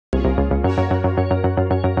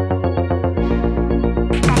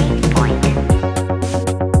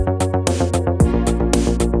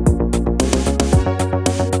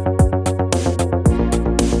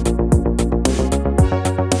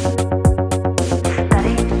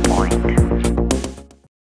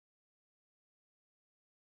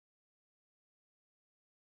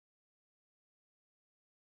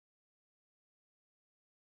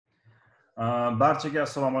Barchaga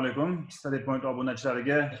assalomu alaykum. Study Point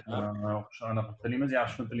obunachilariga xushomad tilaymiz,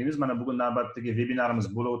 yaxshi kun tilaymiz. Mana bugun navbatdagi webinarimiz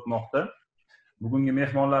bo'lib o'tmoqda. Bugungi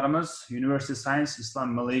mehmonlarimiz Universiti Sains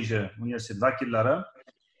Islam Malaysia universitet vakillari,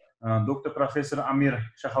 doktor professor Amir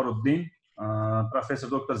Shaharuddin, professor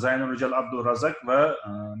doktor Zaynurrijal Abdulrazak va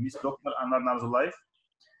Miss Dr. Anwar Narzullayev.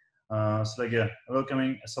 Sizlarga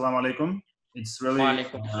welcoming. Assalomu alaykum. It's really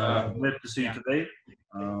great to see you today.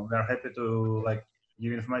 We are happy to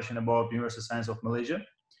give information about University Sains of Malaysia.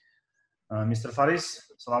 Mr. Faris,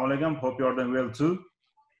 assalamu alaikum. Hope you are doing well too.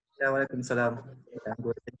 Walaikum salam. Thank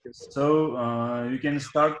you. So you can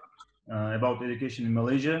start about education in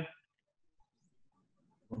Malaysia.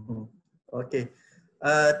 Okay.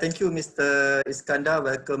 Thank you, Mr. Iskandar.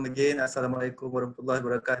 Welcome again. Assalamualaikum warahmatullahi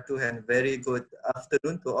wabarakatuh, and very good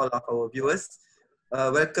afternoon to all of our viewers.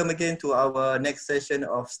 Welcome again to our next session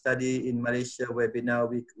of Study in Malaysia webinar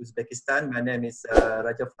with Uzbekistan. My name is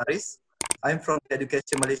Raja Faris. I'm from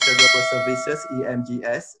Education Malaysia Global Services,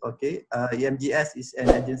 EMGS. Okay, EMGS is an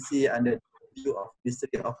agency under the view of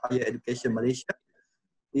Ministry of Higher Education Malaysia.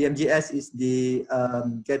 EMGS is the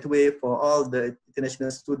gateway for all the international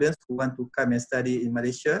students who want to come and study in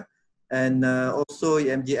Malaysia. And also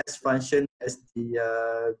EMGS function as the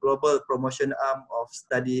global promotion arm of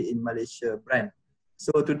Study in Malaysia brand.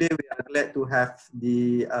 So today we are glad to have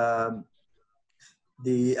the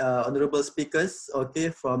honorable speakers, okay,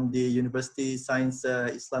 from the Universiti Sains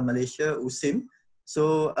Islam Malaysia, USIM.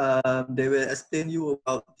 So they will explain you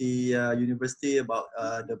about the university, about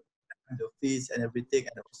the fees and everything,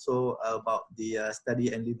 and also about the study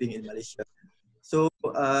and living in Malaysia. So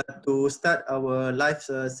to start our live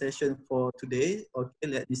session for today, okay,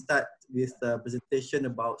 let me start with a presentation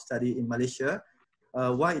about study in Malaysia.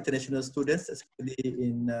 Why international students, especially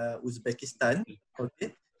in Uzbekistan,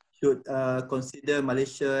 okay, should consider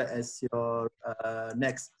Malaysia as your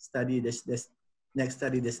next study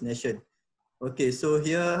destination. Okay, so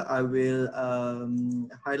here I will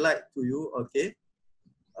highlight to you, okay,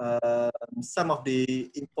 some of the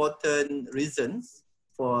important reasons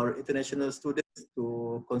for international students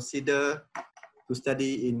to consider to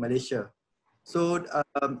study in Malaysia. So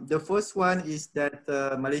the first one is that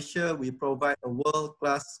Malaysia, we provide a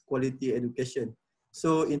world-class quality education.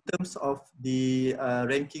 So in terms of the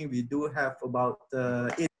ranking, we do have about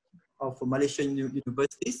 8 of Malaysian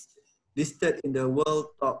universities listed in the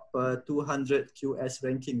world top 200 QS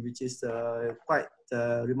ranking, which is quite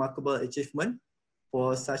a remarkable achievement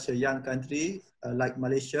for such a young country like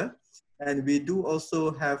Malaysia. And we do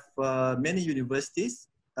also have many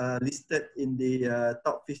universities listed in the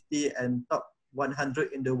top 50 and top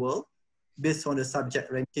 100 in the world based on the subject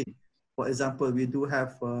ranking. For example, we do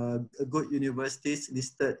have good universities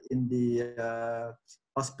listed in the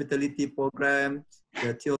hospitality program,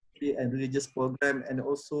 the theology and religious program, and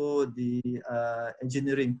also the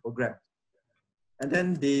engineering program. And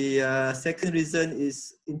then the second reason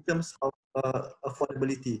is in terms of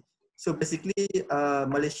affordability. So basically,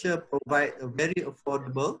 Malaysia provide a very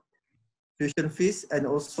affordable tuition fees and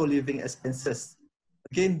also living expenses.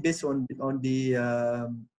 Again, based on the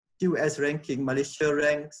QS ranking, Malaysia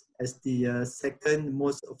ranks as the second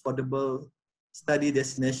most affordable study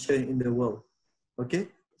destination in the world.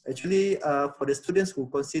 Okay, actually, for the students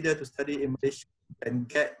who consider to study in Malaysia and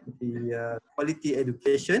get the quality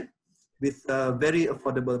education with a very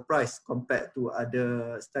affordable price compared to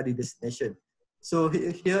other study destination. So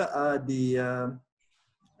here are the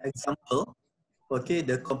example. Okay,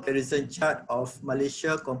 the comparison chart of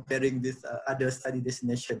Malaysia comparing with other study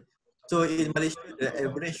destination. So in Malaysia, the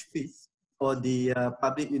average fees for the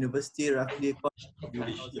public university roughly costs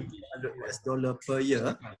 $1,500 per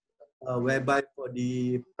year, whereby for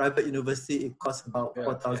the private university it costs about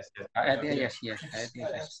 $4,000. Yes.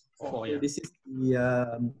 So this is the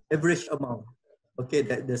average amount, okay,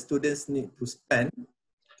 that the students need to spend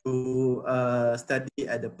to study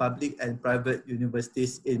at the public and private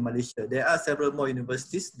universities in Malaysia. There are several more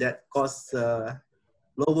universities that cost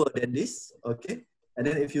lower than this, okay? And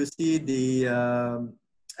then if you see the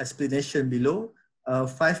explanation below,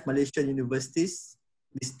 5 Malaysian universities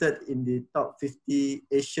listed in the top 50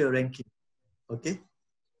 Asia ranking, okay?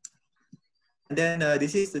 And then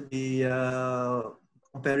this is the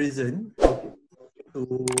comparison, okay, to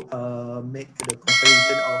make the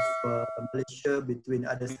comparison of Malaysia between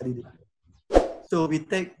other study. So we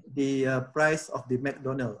take the price of the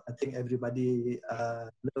McDonald's. I think everybody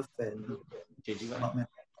love and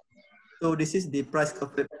so this is the price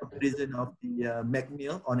comparison of the Mac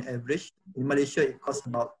meal on average. In Malaysia, it costs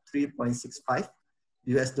about $3.65,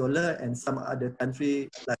 and some other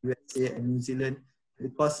country like USA and New Zealand,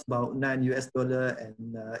 it costs about $9 and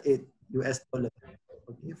 $8.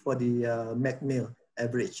 okay, for the McMill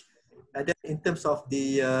average. And then in terms of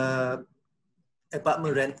the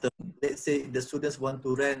apartment rental, let's say the students want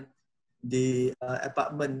to rent the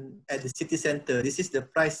apartment at the city center. This is the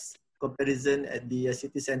price comparison at the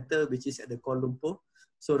city center, which is at the Kuala Lumpur.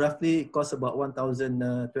 So roughly it costs about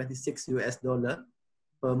 $1,026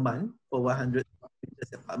 per month for 100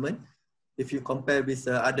 meters apartment. If you compare with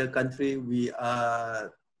other country, we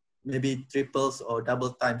are maybe triples or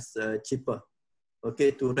double times cheaper,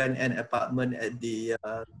 okay, to rent an apartment at the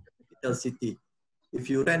capital city. If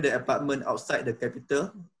you rent the apartment outside the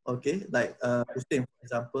capital, okay, like USIM, for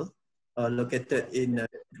example, located in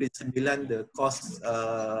Negeri Sembilan, the cost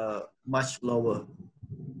much lower.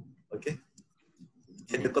 Okay.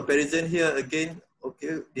 The comparison here again,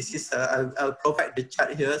 okay, this is I'll provide the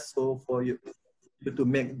chart here so for you to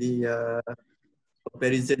make the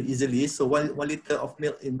comparison easily. So one liter of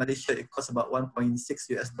milk in Malaysia, it costs about $1.6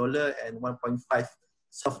 and 1.5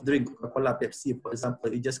 soft drink, Coca-Cola, Pepsi, for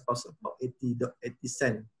example, it just costs about 80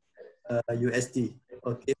 cents USD.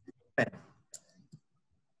 Okay.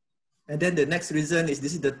 And then the next reason is,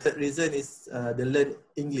 this is the third reason, is the learn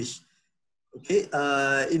English. Okay,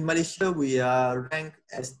 in Malaysia, we are ranked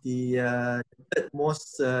as the third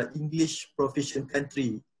most English proficient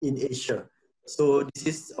country in Asia. So this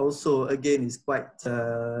is also, again, is quite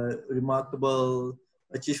remarkable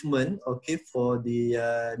achievement, okay, for the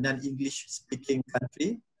non-English speaking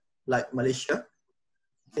country like Malaysia.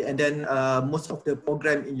 Okay, and then most of the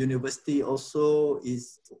program in university also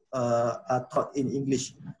are taught in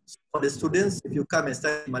English. So for the students, if you come and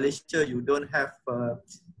study in Malaysia, you don't have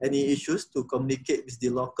any issues to communicate with the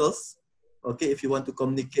locals. Okay, if you want to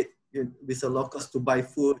communicate with the locals to buy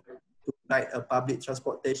food, to ride a public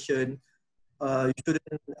transportation, you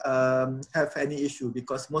shouldn't have any issue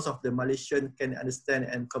because most of the Malaysian can understand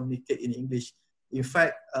and communicate in English. In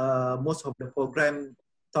fact, most of the program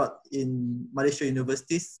taught in Malaysia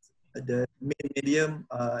universities, the main medium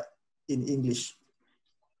in English.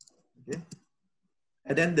 Okay.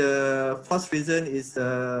 And then the fourth reason is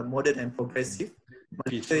modern and progressive.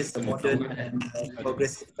 Malaysia is a modern and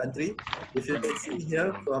progressive country. If you can see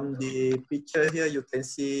here from the picture here, you can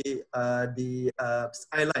see the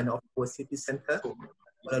skyline of our city center,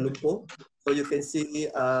 Kuala Lumpur. So you can see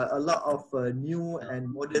a lot of new and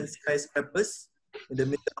modern skyscrapers in the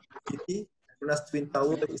middle of the city. Petronas Twin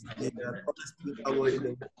Tower is the tallest twin tower in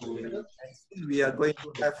the world. And soon we are going to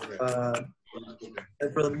have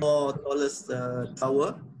several more tallest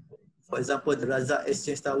tower. For example, the Razak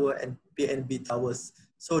Exchange Tower and PNB Towers.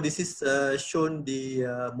 So this is shown the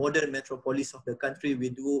modern metropolis of the country. We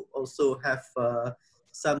do also have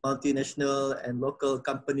some multinational and local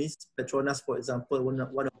companies. Petronas, for example, one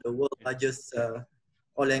of the world's largest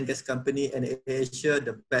oil and gas company, and Asia,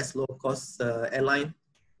 the best low-cost airline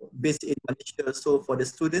based in Malaysia. So for the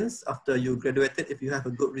students, after you graduated, if you have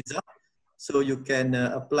a good result, so you can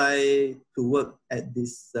apply to work at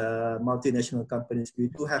these multinational companies. We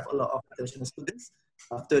do have a lot of international students.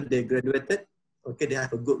 After they graduated, okay, they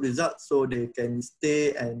have a good result, so they can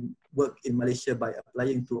stay and work in Malaysia by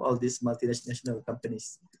applying to all these multinational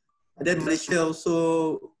companies. And then Malaysia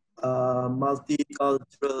also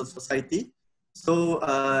multicultural society. So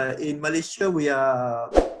in Malaysia, we are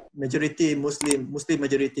majority Muslim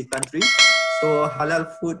majority country. So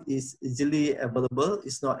halal food is easily available.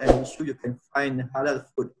 It's not an issue. You can find halal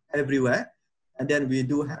food everywhere. And then we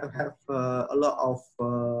do have a lot of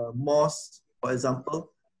mosques, for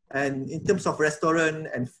example. And in terms of restaurant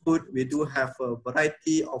and food, we do have a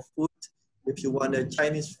variety of food. If you want a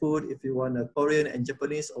Chinese food, if you want a Korean and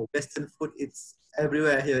Japanese or Western food, it's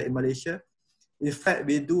everywhere here in Malaysia. In fact,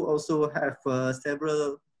 we do also have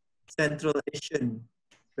several Central Asian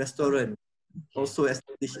restaurants also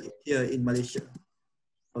established here in Malaysia.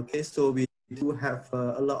 Okay, so we do have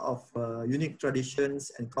a lot of unique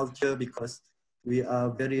traditions and culture because we are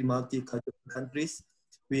very multicultural countries.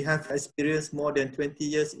 We have experienced more than 20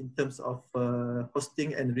 years in terms of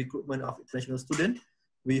hosting and recruitment of international students.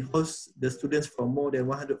 We host the students from more than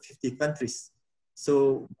 150 countries.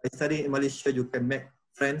 So by studying in Malaysia, you can make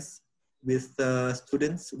friends with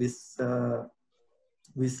students,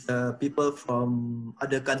 with people from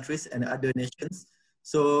other countries and other nations.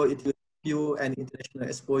 So it will give you an international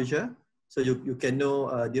exposure. So you can know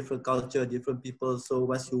different culture, different people. So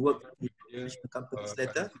once you work with international companies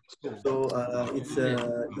later, so it's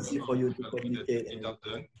easy for you to communicate.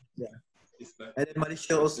 Yeah. And then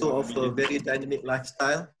Malaysia also offers a very dynamic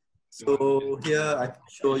lifestyle. So here I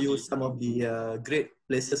show you some of the great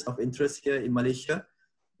places of interest here in Malaysia.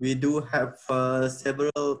 We do have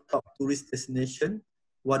several top tourist destinations.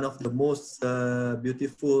 one of the most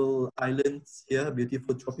beautiful islands here,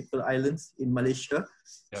 beautiful tropical islands in Malaysia.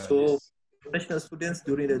 Yeah, So yes. international students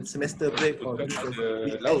during the semester break or during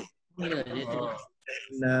the weekend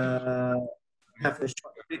have a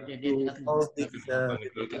short trip to all these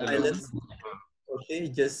beautiful islands. Okay,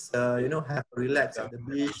 just have a relax at the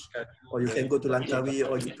beach, or you can go to Langkawi,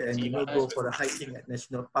 or you can go for a hiking at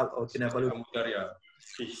National Park or Kinabalu.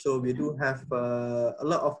 So we do have a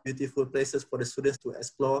lot of beautiful places for the students to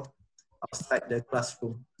explore outside the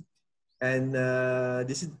classroom. And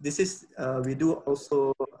this is we do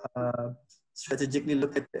also strategically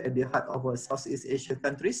look at the heart of our Southeast Asia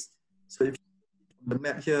countries. So if the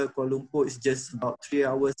map here, Kuala Lumpur is just about 3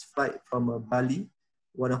 hours flight from Bali,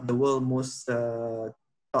 one of the world's most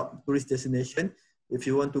top tourist destination. If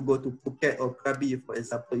you want to go to Phuket or Krabi, for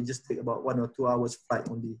example, you just take about 1 or 2 hours flight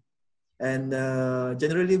only. And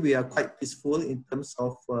generally, we are quite peaceful in terms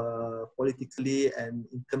of politically and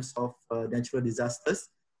in terms of natural disasters.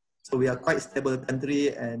 So we are quite stable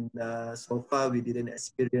country, and so far we didn't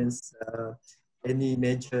experience any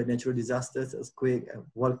major natural disasters, earthquake,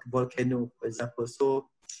 volcano, for example. So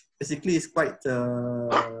basically, it's quite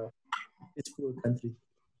peaceful country.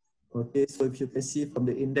 Okay, so if you can see from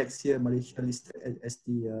the index here, Malaysia listed as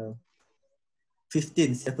the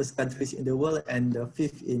 15th safest countries in the world and the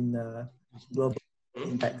 5th in global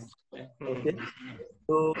index. Okay,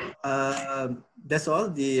 so that's all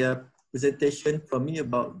the presentation from me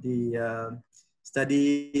about the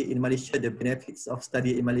study in Malaysia, the benefits of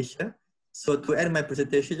study in Malaysia. So to end my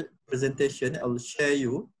presentation, I will share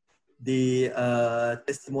you the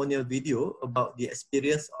testimonial video about the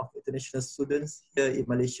experience of international students here in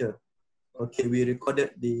Malaysia. Okay, we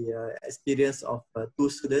recorded the experience of 2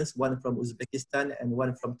 students, one from Uzbekistan and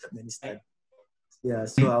one from Turkmenistan. Yeah,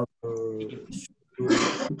 so I'll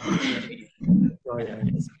enjoy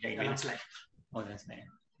and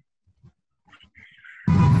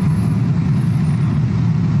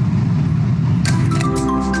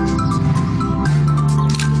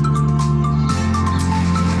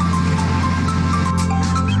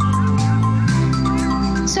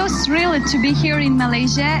So thrilled to be here in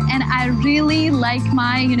Malaysia, and I really like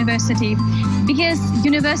my university because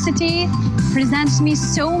university presents me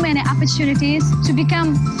so many opportunities to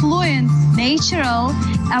become fluent, natural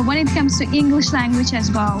when it comes to English language as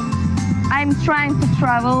well. I'm trying to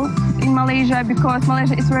travel in Malaysia because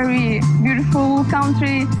Malaysia is a very beautiful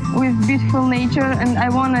country with beautiful nature, and I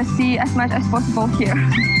want to see as much as possible here.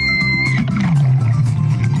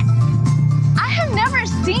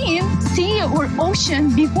 Seen sea or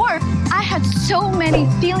ocean before. I had so many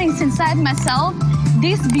feelings inside myself.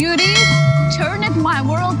 This beauty turned my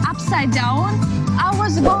world upside down. I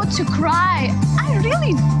was about to cry. I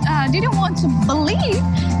really didn't want to believe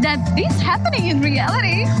that this is happening in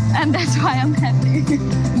reality, and that's why I'm happy.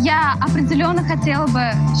 Я определенно хотела бы,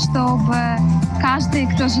 чтобы каждый,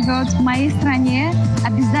 кто живет в моей стране,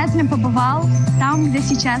 обязательно побывал там, где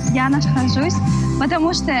сейчас я нахожусь,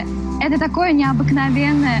 потому что это такое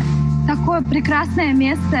необыкновенное, такое прекрасное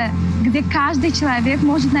место, где каждый человек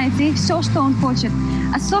может найти все, что он хочет.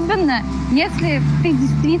 Особенно, если ты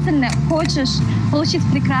действительно хочешь получить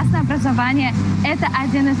прекрасное образование, это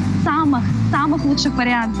один из самых лучших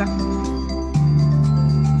вариантов.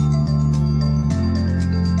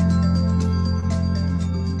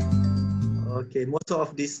 Okay, most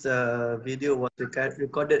of this video was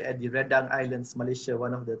recorded at the Redang Islands, Malaysia,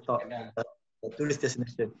 one of the top tourist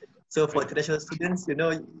destinations. So for international students,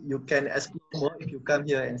 you can explore more if you come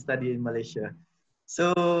here and study in Malaysia.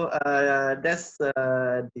 So that's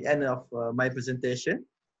the end of my presentation.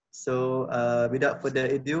 So without further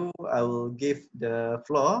ado, I will give the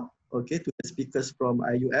floor, okay, to the speakers from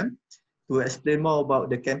IUM to explain more about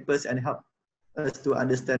the campus and help us to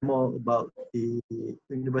understand more about the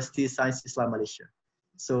Universiti Sains Islam Malaysia.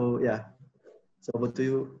 So yeah, so over to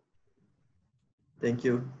you. Thank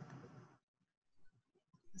you.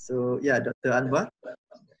 So yeah, Dr. Anwar.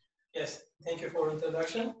 Yes, thank you for the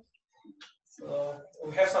introduction. So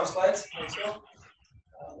we have some slides also.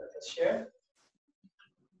 Let us share.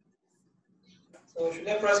 So should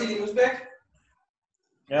I proceed in Uzbek?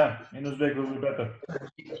 Yeah, in Uzbek will be better.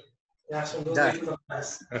 Yeah, so those way to the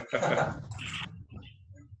class.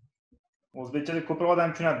 O'zbekchada ko'proq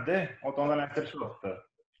odam tushunadi-da, ota-onalar ham kirishyapti.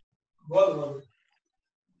 Bo'ldi.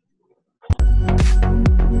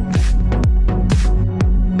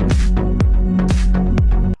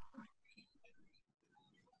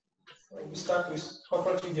 We start with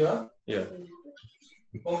corporate video. Yeah.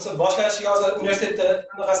 Bo'lmasa boshqalarga hozir universitetda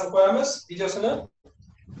qanaqasini qo'yamiz, videosini.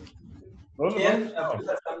 Keyin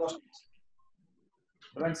prezentatsiyani boshlaymiz.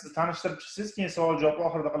 Birinchi siz tanishtirib chiqsangiz, keyin savol-javob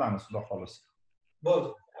oxirida qilamiz, xudo xolisa.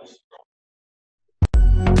 bo'ldi.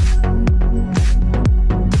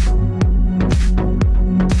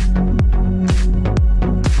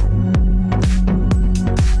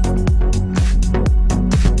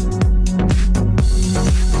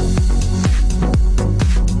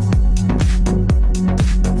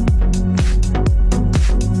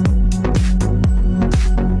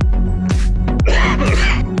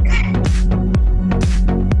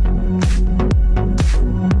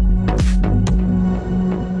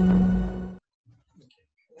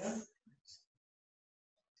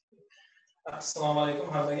 Assalomu alaykum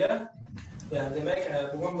hammaga.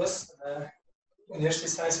 Demak, bugun biz Universiti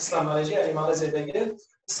Sains Islam Malaysia, ya'ni Malayziyadagi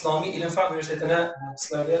Islomiy ilm-fan universitetini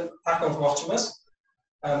sizlarga taqdim etmoqchimiz.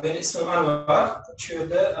 Meni ismim Anvar. Shu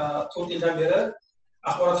yerda 4 yildan beri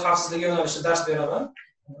axborot xavfsizligi yo'nalishida dars beraman.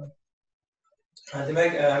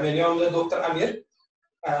 Demak, meni yonimda doktor Amir.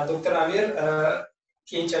 Doktor Amir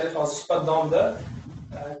keyinchalik hozir suhbat davomida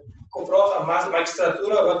ko'proq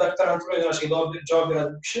magistratura va doktorantura yo'nalishiga javob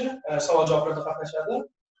beradi bu kishi. Savol javoblarda qatnashadi.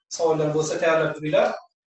 Savollar bo'lsa tayyorlab turinglar.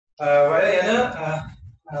 Va yana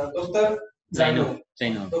doktor Zaynur.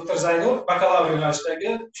 Doktor Zaynur bakalavr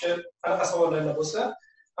yo'nalishidagi o'sha qanaqa savollar bo'lsa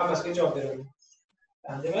hammasiga javob beradi.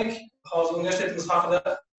 Demak, hozir universitetimiz haqida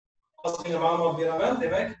ozgina ma'lumot beraman.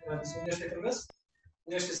 Demak, biz universitetimiz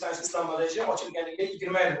Universiti Sains Islam Malaysia ochilganiga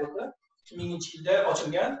 20 yil bo'ldi. 2000-yilda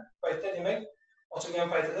ochilgan paytda, demak, ochilgan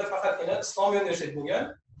paytida faqatgina islomiy universitet bo'lgan,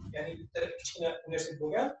 ya'ni bitta kichkina universitet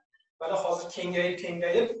bo'lgan. Mana hozir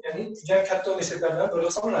kengayib, ya'ni juda katta universitetlardan biri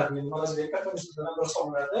hisoblanadi. Ya'ni Malayziyadagi katta universitetlardan biri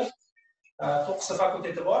hisoblanadi. 9 ta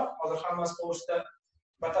fakulteti bor. Hozir hammasi to'g'risida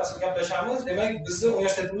batafsil gaplashamiz. Demak, bizning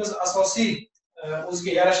universitetimiz asosiy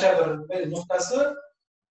o'ziga yarasha bir nuqtasi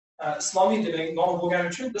islomiy demak nomi bo'lgani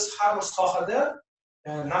uchun biz har bir sohada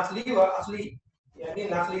naqliy va aqliy, ya'ni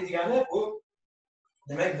naqliy degani bu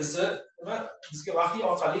demak bizga vahiy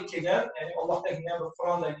orqali kelgan, ya'ni Allohdan kelgan bir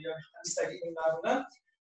Qur'ondagi yoki hadisdagi ilmlar bilan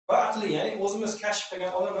va aqliy, ya'ni o'zimiz kashf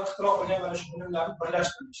qilgan, odamlar ixtiro qilgan mana shu ilmlarni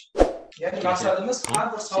birlashtirish. Ya'ni maqsadimiz har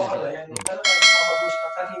bir sohada, ya'ni soha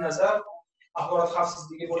bo'lishidan qat'iy nazar, axborot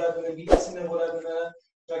xavfsizligi bo'ladimi, meditsina bo'ladimi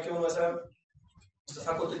yoki bo'lmasa bizda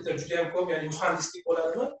fakultetlar juda ham ko'p, ya'ni muhandislik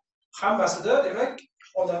bo'ladimi, hammasida demak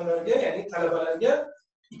odamlarga, ya'ni talabalarga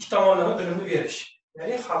ikki tomonlama bilimni berish.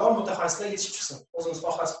 Ya'ni halol mutaxassislar yetishib chiqsin. O'zimiz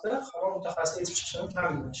sohasida halol mutaxassislar yetishib chiqishini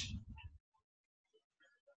ta'minlash.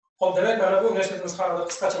 Xo'p, demak, mana bu universitetimiz haqida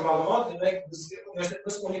qisqacha ma'lumot. Demak, bizga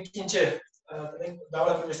universitetimiz 12-chi demak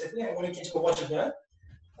davlat universiteti, ya'ni 12-chi bo'lib ochilgan.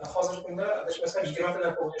 Hozirgi kunda adashmasam 20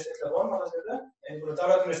 tadan ko'p universitetlar bor Malayziyada. Ya'ni bu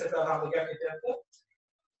davlat universitetlari haqida gap ketyapti.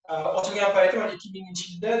 Ochilgan payti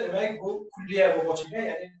 2000-yilda demak bu kulliya bo'lib ochilgan,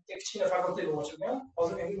 ya'ni kichkina fakultet bo'lib ochilgan.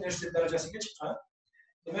 Hozir endi universitet darajasiga chiqqan.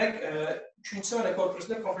 Demak, 3-chi mana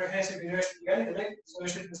korpusda comprehensive university degani, demak, biz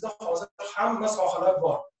universitetimizda hozir hamma sohalar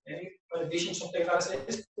bor. Ya'ni mana 5-nuqtaga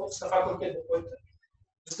qarasangiz 9 ta fakultet deb qo'yibdi.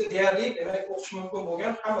 Bizda deyarli demak o'qish mumkin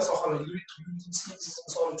bo'lgan hamma sohalar, yuridislik,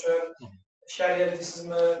 misol uchun shariat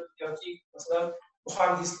deysizmi yoki masalan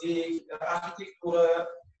muhandislik, arxitektura,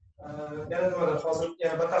 yana nimalar hozir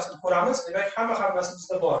yana batafsil ko'ramiz. Demak, hammasi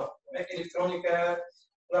bizda bor. Demak, elektronika,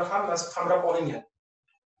 ular hammasi qamrab olingan.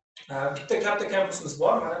 Bitta katta kampusimiz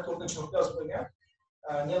bor, mana 4-nuqta yozib qo'ygan.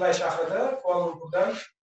 Nilay shahrida, Kuala Lumpurdan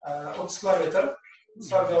 30 kilometr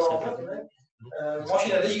uzoqlikda, demak,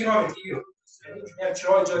 mashinada 20 minut yo'l. Ya'ni juda ham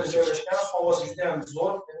chiroyli joyda joylashgan, havosi juda ham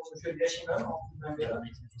zo'r. Men o'zim shu yerda yashayman 6 yildan beri.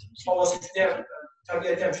 Havosi juda ham,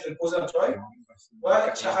 tabiati ham juda go'zal joy va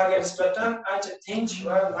shaharga nisbatan ancha tinch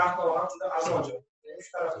va narx-navo ham juda arzon joy. Ya'ni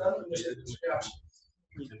shu tarafdan universitet juda yaxshi.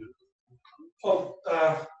 Xo'p,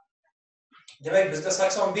 demak, bizda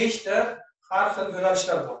 85 ta har xil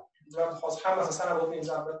yo'nalishlar bor. Bularni hozir hammasini sanab o'tmaymiz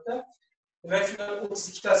albatta. Demak, shundan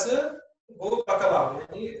 32 tasi bu bakalavr,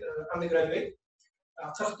 ya'ni undergraduate,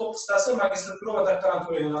 49 tasi magistratura va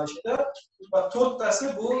doktorantura yo'nalishida va 4 tasi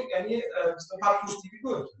bu, ya'ni bizda parkurs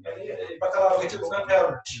tipi-ku, ya'ni bakalavrgacha bo'lgan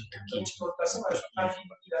tayyorlash. Ikkinchi 4 tasi mana shu tanqiy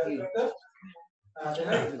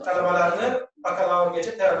talabalarni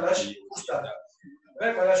bakalavrgacha tayyorlash kurslari.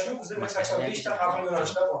 Demak, mana shu bizda 85 ta har xil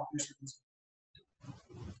yo'nalishlar bor.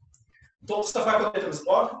 9 ta fakultetimiz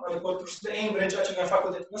bor. Mana korpusda eng birinchi ochilgan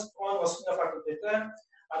fakultetimiz Qur'on va sunna fakulteti.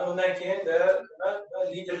 Ana undan keyin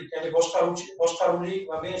liderlik, ya'ni boshqaruvlik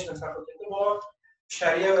va menejment fakulteti bor.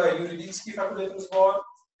 Shariya va yuridik fakultetimiz bor.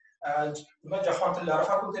 Jahon tillari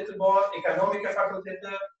fakulteti bor, ekonomika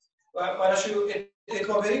fakulteti va mana shu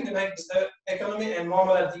e'tibor bering, demak bizda ekonomiya va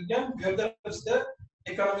muomalat degan, bu yerda bizda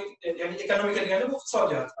ekonomika deganda bu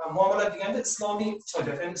iqtisodiyot, muomalat deganda islomiy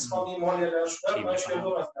iqtisodiyot, ya'ni islomiy moliyalar, shular mana shu yerda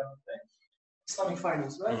o'rnatiladi. Islamic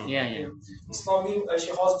finance, right? Yeah. Islomiy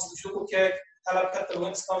hozir bizda juda ko'p kerak talab katta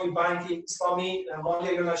bo'lgan islomiy banking, islomiy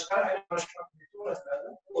moliya yo'nalishlari aynan mana shu fakultetda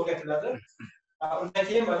o'rgatiladi. Undan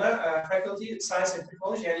keyin mana Faculty Science and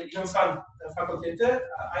Technology, ya'ni ilm fan fakulteti,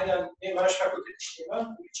 aynan men mana shu fakultetda ishlayman.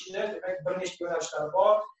 Bu ichida demak bir nechta yo'nalishlar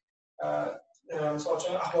bor. Misol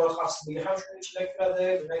uchun axborot xavfsizligi ham shuni ichiga kiradi,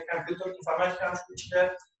 demak kompyuter informatika ham shuni ichida,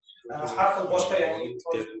 har xil boshqa, ya'ni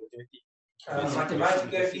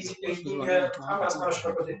matematika, fizika, kimyo hammasi mana shu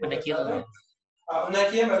fakultetda kiradi. Undan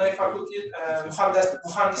keyin mana fakultet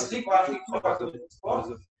muhandislik va arxitektura fakulteti bor.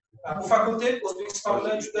 Bu fakultet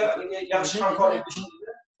O'zbekistonda juda yaxshi hamkorlik ishlaydi.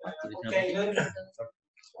 O'tgan yili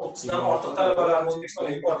 30 dan ortiq talabalarni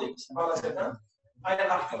O'zbekistonga yubordik, Malayziyadan. Aynan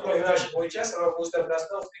arxitektura yo'nalishi bo'yicha, sabab o'zlar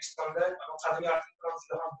bilasizlar, O'zbekistonda qadimiy arxitektura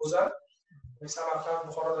juda ham go'zal. Samarqand,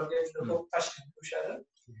 Buxorolarga juda ko'p tashrif buyurishadi.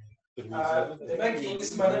 Demak,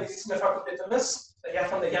 keyingisi mana meditsina fakultetimiz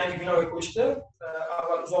yaqinda yangi binoga ko'chdi.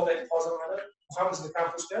 Avval uzoqda edi, hozir mana bu ham bizning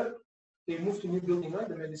kampusda. They moved to new building, right?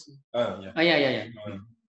 The medicine. Yeah.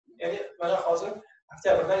 Ya'ni mana hozir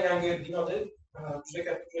oktyabrdan yangi binoda juda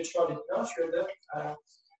katta, juda chiroyli bino, shu yerda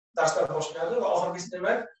darslar boshlanadi va oxirgisi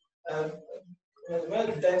demak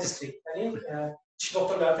dentistry, ya'ni tish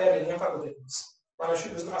doktorlari tayyorlaydigan fakultetimiz. Mana shu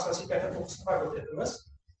bizning asosiy katta fokusli fakultetimiz.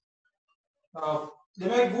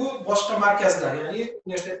 Demak, bu boshqa markazlar, ya'ni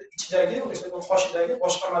universitet ichidagi, universitetning qoshidagi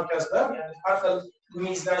boshqa markazlar, ya'ni har xil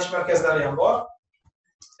ilmiy izlanish markazlari ham bor.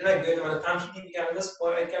 Demak, bu yerda mana tanqidiy deganimiz,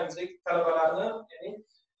 boya aytganimizdek, talabalarni, ya'ni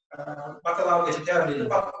bakalavrigacha tayyorlaydi,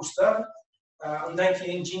 bakurslar. Undan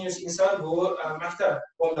keyin Genius inson, bu maktab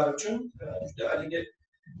bolalari uchun juda haligi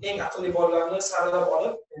eng aqlli bolalarni saralab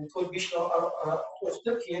olib, 4-5 yil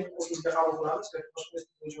o'qitib, keyin o'zimizga qabul qilamiz, boshqa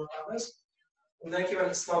institutga jo'natamiz. Undan keyin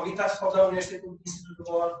Islomiy tadqiqotlar universiteti instituti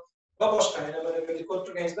bor va boshqa, yana mana bu yerda ko'rib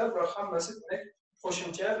turganingizlar, bular hammasi demak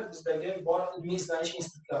qo'shimcha bizdagi bor ilmiy izlanish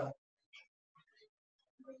institutlari.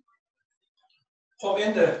 Xo'p,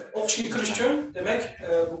 endi o'qishga kirish uchun demak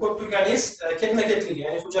bu ko'rib turganingiz ketma-ketligi,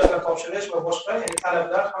 ya'ni hujjatlar topshirish va boshqa, ya'ni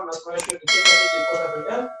talablar hammasi mana shu yerda ketma-ketlik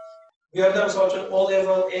ko'rsatilgan. Bu yerda misol uchun O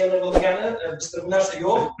level, A level degani bizda bu narsa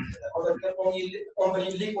yo'q. Odatda 10 yillik, 11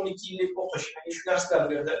 yillik, 12 yillik o'qish, ya'ni shu narsalar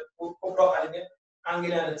bu yerda bu ko'proq haligi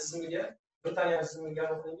Angliyani tizimiga, Britaniya tizimiga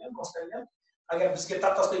moslangan. Agar bizga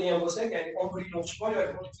taqqoslaydigan bo'lsak, ya'ni 11 yil o'qish bor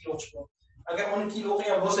yoki 12 yil o'qish bor. Agar 12 yil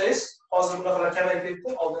o'qigan bo'lsangiz, hozir bunaqa kamayib ketdi.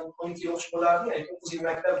 Oldin 12 yil o'qish bo'lardi, ya'ni 9 yil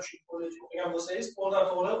maktab, 3 yil kollej o'qigan bo'lsangiz,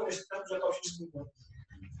 to'g'ridan-to'g'ri universitetda hujjat topshirishingiz mumkin.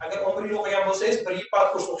 Agar 11 yil o'qigan bo'lsangiz, 1 yil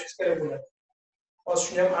kurs o'qishingiz kerak bo'ladi. Hozir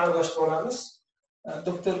shuni ham aniqlashtirib olamiz.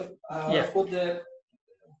 Doctor,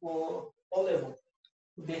 for O level,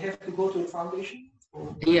 they have to go to the foundation?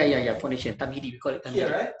 Yeah, foundation. Tamhidi, we call it Tamhidi.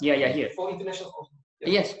 Here, right? Yeah, here. For international also.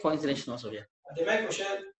 Yes, for international also, yeah. Demak, o'sha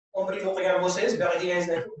 11 yil o'qigan bo'lsangiz,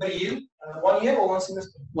 ba'diyangizda 1 yil, 1 year or 1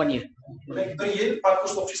 semester? 1 year. Demak, 1 yil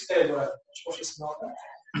kurs o'qishingiz kerak bo'ladi.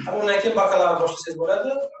 Undan keyin bakalavr boshlasangiz bo'ladi.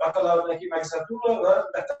 Bakalavridan keyin magistratura va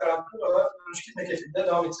doktorantura va ketma-ketlikda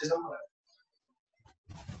davom etsangiz ham bo'ladi.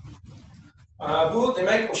 Bu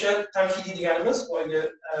demak o'sha tamhidiy deganimiz, boyagi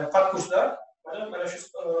kurslar mana shu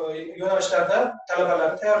yo'nalishlarda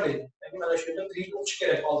talabalarni tayyorlaydi. Ya'ni mana shu yerda 1 yil o'qish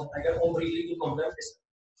kerak oldin, agar 11 yillik diplom bilan kelsa.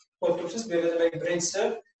 Ko'rib turibsiz, bu yerda demak birinchisi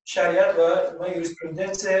shariat va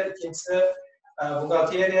yurisprudensiya, ikkinchisi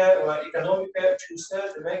buxgalteriya va ekonomika, uchinchisi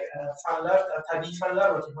demak fanlar, tabiiy fanlar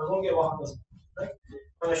va texnologiya va hokazo.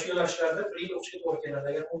 Mana shu yo'nalishlarda 1 yil o'qishga to'g'ri keladi,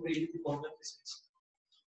 agar 11 yillik diplom bilan kelsangiz.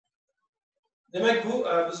 Demak, bu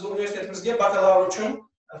bizning universitetimizga bakalavr uchun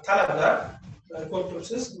talablar. Ko'rib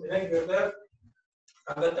turibsiz, demak bu yerda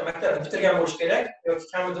albatta maktabni bitirgan bo'lish kerak yoki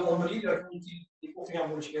kamida 11 yil yoki 12 yil o'qigan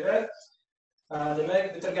bo'lish kerak. Demak,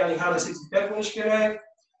 bitirganlik hali sertifikat bo'lish kerak.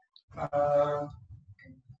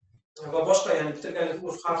 Va boshqa, ya'ni bitirganlik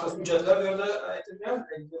har xil hujjatlar bu yerda aytilgan.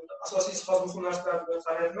 Asosiysi hozir muhim narsalarni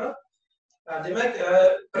qarayapman. Demak,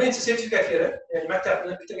 birinchi sertifikat kerak, ya'ni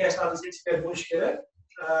maktabni bitirgan sertifikat bo'lish kerak.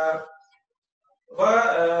 Va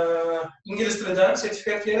ingliz tilidan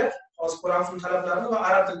sertifikat kerak. Hozir ko'ramiz uni talablarini va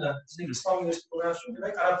arab tilidan. Bizning islom universiteti bo'lgani uchun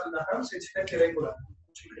demak arab tilidan ham sertifikat kerak bo'ladi.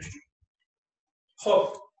 Xo'p.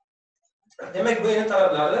 Demak, bu endi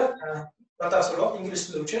talablari batafsilroq ingliz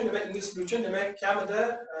tili uchun, demak ingliz tili uchun demak kamida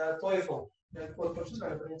TOEFL, ya'ni ko'rib turibsiz,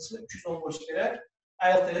 mana birinchisi 310 bo'lish kerak.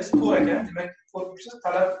 IELTS 4 ekan, demak ko'rib turibsiz,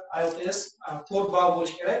 talab IELTS 4 ball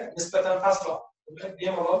bo'lish kerak, nisbatan pastroq. Demak,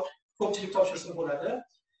 bemalol ko'pchilik topshirsa bo'ladi.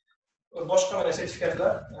 Boshqa mana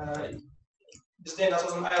sertifikatlar bizda endi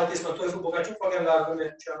asosan IELTS bilan TOEFL bo'lgani uchun qolganlari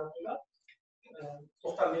bilmayman, tushunarli.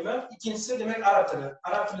 To'xtalmayman. Ikkinchisi demak arab tili.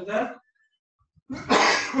 Arab tilidan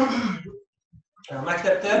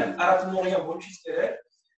maktabda arab tilini o'qigan bo'lishingiz kerak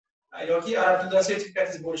yoki arab tilidan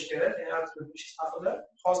sertifikatingiz bo'lishi kerak, ya'ni arab tilini bilishingiz haqida.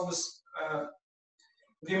 Hozir biz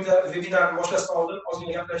Webinarni boshlashdan oldin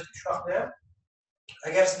ozgina gaplashdik shu haqida ham.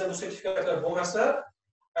 Agar sizda bu sertifikatlar bo'lmasa,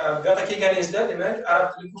 bu yoqqa kelganingizda demak arab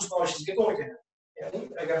tili kursini olishingizga to'g'ri keladi. Ya'ni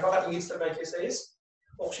agar faqat ingliz tili bilan kelsangiz,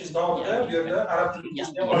 o'qishingiz davomida bu yerda arab tili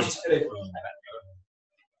kursini ham olishingiz kerak.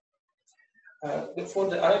 For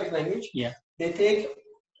the Arabic language,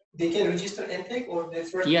 they can register intake or they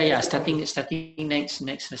first. Starting next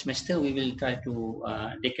semester, we will try to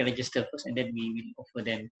they can register first, and then we will offer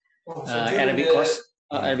them Arabic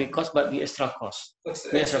course, but we extra course.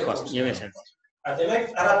 Demak,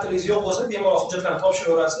 arab tilingiz yo'q bo'lsa, bemalol hujjatlarni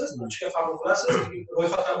topshiraverasiz, o'qishga qabul qilasiz,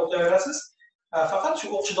 ro'yxatdan o'taverasiz. Faqat shu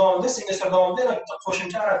o'qish davomida, semestr davomida yana bitta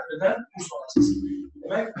qo'shimcha arab tilidan kurs olasiz.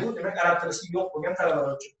 Demak, bu arab tilisi yo'q bo'lgan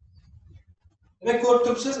talabalar uchun. Demak, ko'rib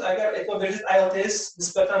turibsiz, agar e'tibor bersangiz, IELTS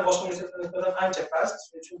nisbatan boshqa universitetlarga nisbatan ancha past,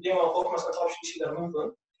 shuning uchun bemalol qo'rqmasdan topshirishingiz mumkin.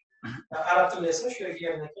 Arab tilini esa shu yerga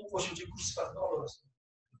kelgandan keyin qo'shimcha kurs sifatida olaverasiz.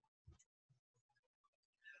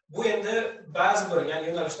 Bu endi ba'zi bir yani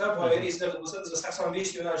yo'nalishlar, bu yerda esingizda bo'lsa, bizda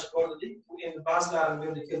 85 yo'nalish bor dedik. Bu endi ba'zilarini bu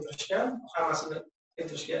yerda keltirishgan, hammasini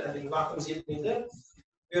keltirishga vaqtimiz yetmaydi.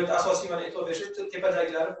 Bu yerda asosiy mana e'tibor bersangiz,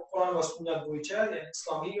 tepadagilari Qur'on va sunnat bo'yicha, ya'ni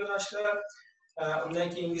islomiy yo'nalishlar, undan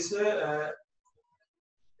keyingisi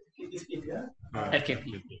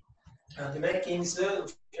demak, keyingisi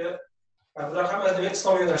bular hammasi demak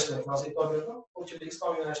islomiy yo'nalishlar. Hozir e'tibor berdim, ko'pchilik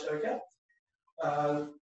islomiy yo'nalishlar ekan.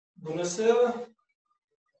 Bunisi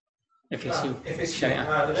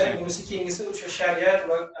demak, bunisi keyingisi o'sha shariat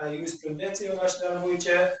va yurisprudensiya yo'nalishlari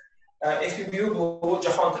bo'yicha, FPBU bu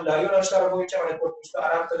jahon tillari yo'nalishlari bo'yicha, mana ko'ribsizda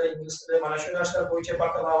arab tili, ingliz tili, mana shu yo'nalishlar bo'yicha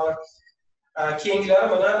bakalavr. Keyingilari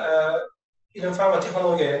mana ilm fan va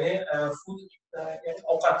texnologiya, ya'ni food, ya'ni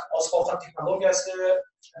oziq-ovqat texnologiyasi,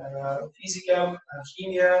 fizika,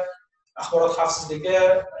 kimyo, axborot xavfsizligi,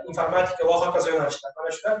 informatika va hokazo yo'nalishlar. Mana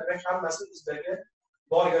shular demak hammasi bizdagi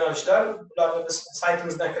bor yo'nalishlar. Bularni biz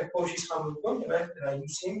saytimizdan kirib ko'rishingiz ham mumkin. Demak,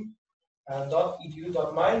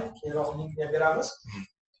 usim.edu.my keyinroq linkni beramiz.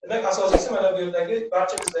 Demak, asosiysi mana bu yerdagi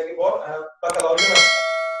barcha bizdagi bor bakalavr yo'nalishlar.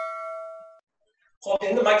 Xo'p,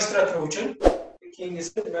 endi magistratura uchun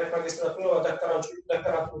keyingisi demak magistratura va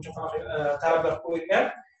doktorantura uchun talablar qo'yilgan.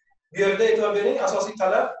 Bu yerda e'tibor bering, asosiy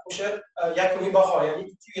talab o'sha yakuniy baho, ya'ni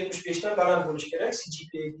 275 dan baland bo'lishi kerak,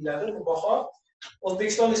 CGPA deyiladi bu baho.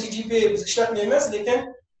 O'zbekistonda CGPA biz ishlatmaymiz, lekin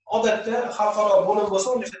odatda xalqaro bo'lim bo'lsa,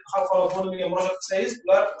 xalqaro bo'limga murojaat qilsangiz,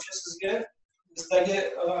 ular o'sha sizga bizdagi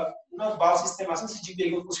ball sistemasini CGPA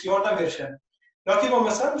ga o'tkazishga yordam berishadi. Yoki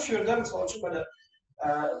bo'lmasa, shu yerda misol uchun mana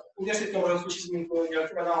universitetga murojaat qilishingiz mumkin,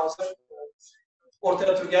 yoki mana hozir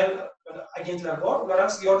o'rtada turgan agentlar bor, ular ham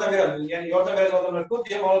sizga yordam beradi. Ya'ni yordam beradigan odamlar ko'p,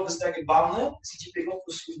 bemalol bizdagi ballni CGPA ga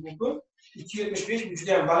o'tkazishingiz mumkin. 275 bu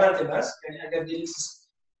juda ham baland emas. Ya'ni agar deylik siz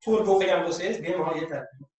to'rga o'qigan bo'lsangiz, bemalol yetadi.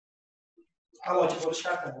 A'lochi bo'lish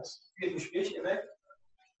shart emas. 275 demak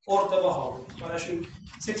o'rta baho. Mana shu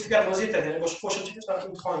sertifikatimiz yetadi. Ya'ni boshqa qo'shimcha hech qanday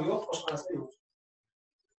imtihon yo'q, boshqa narsa yo'q.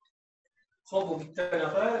 Xo'p, bu bitta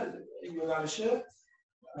nafar yo'nalishi.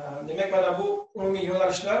 Demak, mana bu umumiy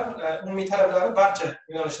yo'nalishlar, umumiy talablari barcha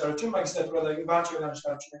yo'nalishlar uchun, magistraturadagi barcha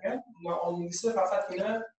yo'nalishlar uchun ekan. Bundan oldingisi faqatgina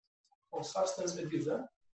substance abuse.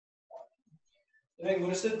 Demak,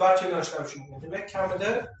 bunisi barcha yo'nalishlar uchun. Demak, kamida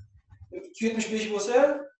 275 bo'lsa,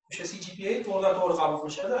 o'sha CGPA to'g'ridan to'g'ri qabul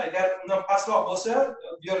qilishadi. Agar undan pastroq bo'lsa,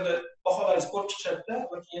 bu yerda baholaringiz ko'p chiqishadi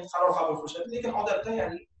va keyin qaror qabul qilishadi. Lekin odatda,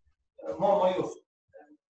 ya'ni muammo yo'q.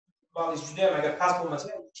 Ballingiz juda ham agar past bo'lmasa,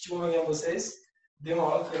 kichik bo'lmagan bo'lsangiz,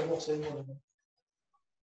 bemalol kelib o'qisangiz bo'ladi.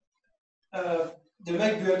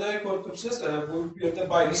 Demak, bu yerda ko'rib turibsiz, bu yerda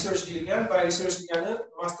by research deyilgan. By research degani,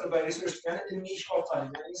 master by research degani ilmiy ish orqali.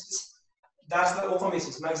 Ya'ni siz darslar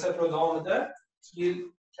o'qimaysiz. Magistratura davomida 2 yil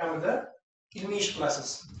kamida ilmiy ish qilasiz.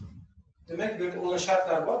 Demak, bu yerda ular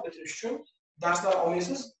shartlar bor bitirish uchun. Darslar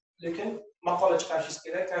olmaysiz, lekin maqola chiqarishingiz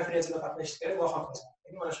kerak, konferensiyalarda qatnashishingiz kerak va hokazo.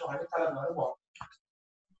 Mana shu xil talablari bor.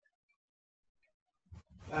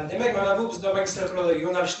 Demak, mana bu bizda magistraturalardagi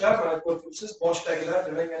yo'nalishlar, mana ko'rib turibsiz, boshdagilar,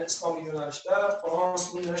 demak, yana islomiy yo'nalishlar, Qur'on,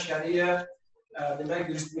 sunna, shariat, demak,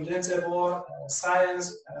 yurisprudensiya bor, science,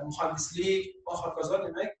 muhandislik va hokazo,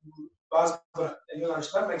 demak, ba'zi bir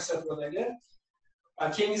yo'nalishlar magistraturadagi.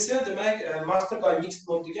 Keyingisi, demak, master by mixed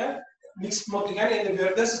mode degan. Mixed mode degani endi bu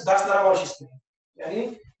yerda siz darslar ham olishingiz kerak. Ya'ni,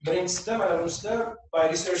 birinchisida, mana bunisida by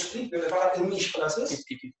researchlik, bu yerda faqat ilmiy ish qilasiz.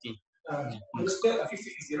 50-50. Bunisida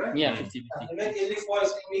 50-50, right? Yeah, 50-50. Demak,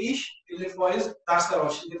 50% ilmiy ish, 50% darslar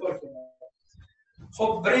olishga to'g'ri keladi.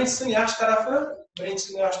 Xo'p, birinchisining yaxshi tarafi,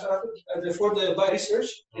 for the by research,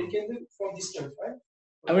 they can do from distance, right?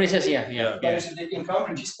 By research, yeah. By research, they can come,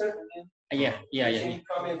 register, and then Yeah.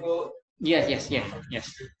 come and go. Yes.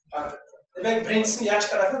 Demak, birinchisining yaxshi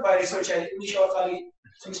tarafi by research, ya'ni ilmiy ish orqali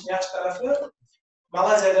qilishning yaxshi tarafi,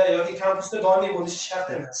 Malayziyada yoki kampusda doimiy bo'lishi shart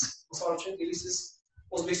emas. Misol uchun, siz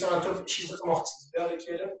O'zbekistondan turib ishingizni qilmoqchisiz. Yoki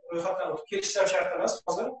kelib ro'yxatdan o'tib kelish ham shart emas.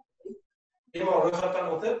 Hozir bemalol ro'yxatdan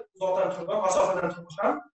o'tib, uzoqdan turib ham, masofadan turib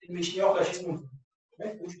ham ilmiy ishni yoqlashingiz mumkin.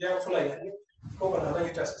 Demak, bu juda ham qulay, ya'ni ko'p narsani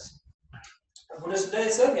yutasiz. Bunisida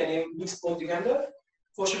esa, ya'ni mixed mode deganda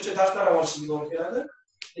qo'shimcha darslar ham olishingiz to'g'ri keladi.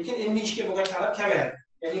 Lekin ilmiy ishga bo'lgan talab kamayadi.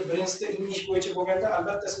 Ya'ni birinchisida ilmiy ish bo'yicha bo'lganda,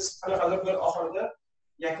 albatta siz qanaqadir bir oxirida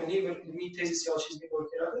yakuniy bir ilmiy tezis yozishingizga to'g'ri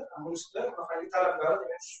keladi. Bunisida bunaqangi talablari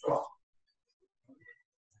demak sustroq.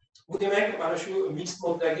 Bu demak mana shu mixed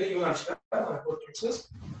moddagi yo'nalishlar, mana ko'rib turibsiz.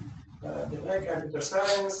 Demak, computer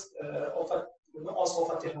science,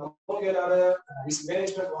 oziq-ovqat texnologiyalari, risk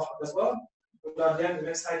management va hokazo. Ularni ham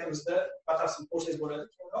demak saytimizda batafsil ko'rsangiz bo'ladi,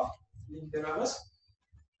 keyinroq link beramiz.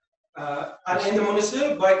 Endi bunisi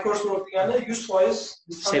by coursework degani 100%,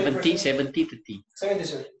 70-30.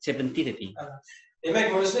 70-30. Demak,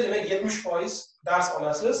 bunisi demak 70% dars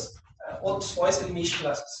olasiz, 30% ilmiy ish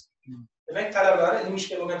qilasiz. Demak, talablari, ilmiy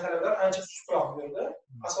ishga bo'lgan talablar ancha sustroq bu yerda.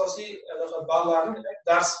 Asosiy ballarni demak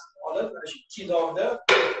dars olib, mana shu 2 davomda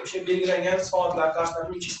o'sha belgilangan soatlar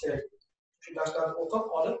darslarni o'tishingiz kerak. Shu darslarni o'qib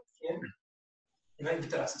olib, keyin demak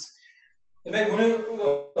bitirasiz. Demak, buni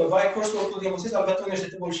by course o'qiyotgan bo'lsangiz, albatta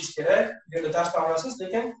universitetda bo'lishingiz kerak. Bu yerda dars olasiz,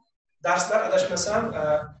 lekin darslar adashmasam,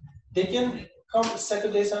 lekin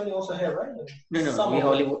Saturday, Sunday also here, right? No, we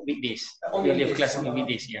only weekdays. We only have class on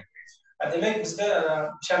weekdays, yeah. Demak, bizda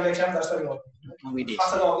shanba darslar yo'q. Weekdays.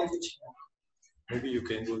 Maybe you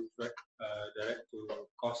can go direct to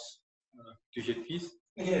cost tuition fees.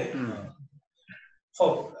 Yeah.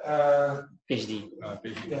 Xo'p, PhD.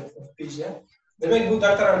 PhD. Demak, bu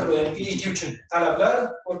doktorantura, ya'ni PhD uchun talablar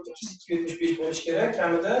 275 bo'lishi kerak,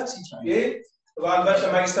 kamida CGPA va albatta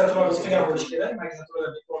magistratura o'qigan bo'lishi kerak, magistratura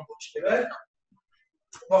diplom bo'lishi kerak.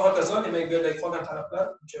 Va hokazo, demak, bu yerdagi qolgan talablar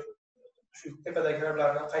shu tepadagi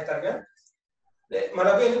talablarni qaytargan.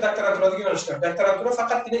 Mana bu endi doktoranturadagi yo'nalishlar. Doktorantura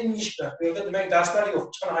faqatgina ilmiy ish bilan. Bu yerda demak darslar yo'q.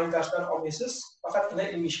 Hech qanday darslarni olmaysiz, faqatgina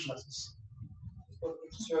ilmiy ish qilasiz.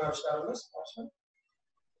 Yo'nalishlarimiz.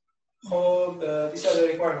 Xo'p, these are the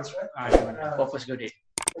requirements, right? Focus good.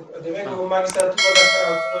 Demak, bu magistratura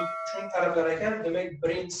doktorantura uchun talablar ekan. Demak,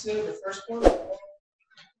 birinchisi, the first one.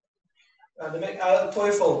 Demak,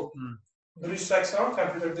 TOEFL 180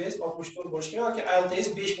 computer based 64 bo'lishi kerak yoki IELTS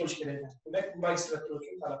 5 bo'lishi kerak. Demak, bu magistratura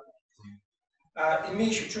uchun talab. Ilmiy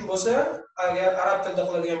ish uchun bo'lsa, agar arab tilida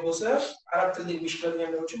qiladigan bo'lsa, arab tilida ilmiy ish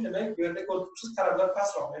qiladiganlar uchun demak, bu yerda ko'rib turibsiz, talablar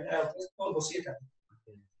pastroq, ya'ni IELTS 4 bo'lsa yetadi.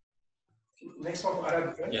 Next one for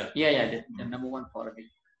Arabic, right? Yeah, the number one for Arabic.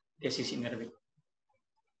 This is in Arabic.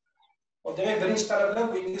 Demak, birinchi talablar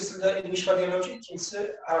bu ingliz tilida ilmiy ish qiladiganlar uchun, ikkinchisi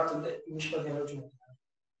arab tilida ilmiy ish qiladiganlar uchun.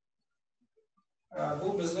 Bu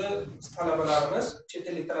bizni talabalarimiz, chet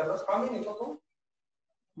ellik talabalar. How many total?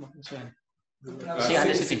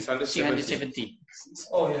 670.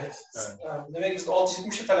 Oh, yes. Demek bizde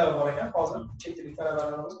 670 talaba var ekan. Hozir chet ellik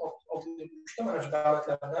talabalarimiz 670 ta mana shu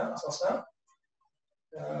davlatlardan asosan.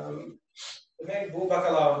 Demek bu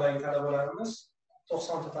bakalavrdagi talabalarimiz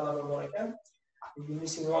 90 ta talaba bor ekan.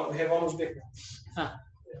 We have one Uzbek.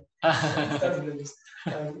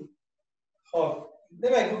 Xo'p,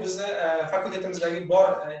 demak bu bizni fakultetimizdagi bor,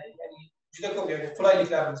 ya'ni juda ko'p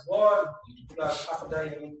qulayliklarimiz bor. Ular haqida,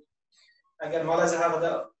 ya'ni agar Malayziya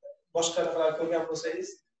haqida boshqa narsalar ko'rgan bo'lsangiz,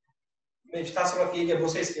 taassurotga ega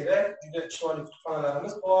bo'lsangiz kerak. Juda ijtimoiy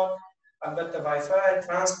kutubxonalarimiz bor. Albatta Wi-Fi,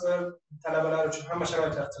 transport, talabalar uchun hamma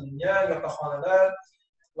sharoitlar qilingan, yotoqxonalar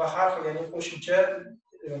va har xil, ya'ni qo'shimcha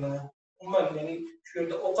umuman, ya'ni shu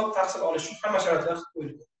yerda o'qib tahsil olish uchun hamma sharoitlar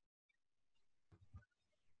qo'yilgan.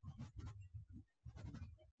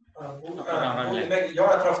 Bu demak yon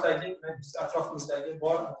atrofdagi, biz atrofimizdagi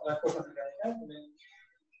bor ko'rsatilgan ekan.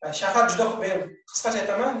 Shahar juda, men qisqacha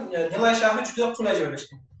aytaman, Nilay shahri juda qulay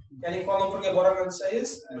joylashgan. Ya'ni Kuala Lumpurga boraman desangiz,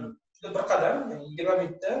 juda bir qadam, ya'ni 20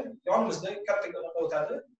 minutda yonimizda katta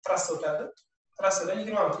o'tadi, trassa o'tadi. Trassadan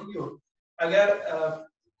 20 minutlik yo'l. Agar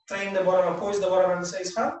trenda boraman, poyezdda boraman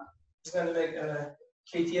desangiz ham, bizda demak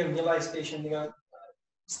KTM Nilay station degan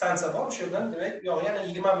stansiya bor. Shu yerdan demak bu yo'q, yana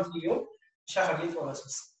 20 minutlik yo'l shaharga yetib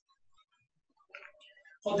olasiz.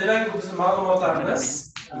 Xo'p, demak bu bizning ma'lumotlarimiz.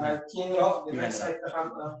 Keyinroq demak saytda ham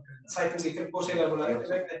saytimizga kirib ko'rsanglar bo'ladi.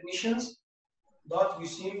 Demak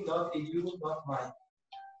admissions.usim.edu.my.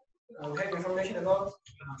 We have information about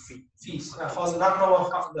fees. Hozir narx-navo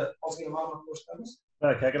haqida ozgina ma'lumot ko'rsatamiz.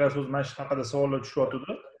 Kagra so'z mana shu haqida savollar tushyapti.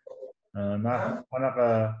 Narx qanaqa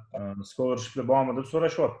scholarshiplar bormi deb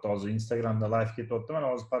so'rashyapti. Hozir Instagramda live ketyapti. Mana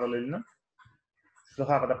hozir parallelni shu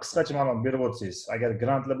haqida qisqacha ma'lumot berib o'tsangiz, agar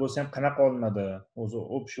grantlar bo'lsa ham qanaqa olinadi, o'zi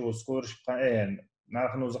общий scholarship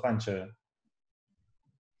narxini o'zi qancha?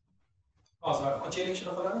 Hozir ochaylik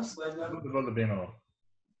shuni qilamiz, slaydlarni. Bo'ldi, bemalol.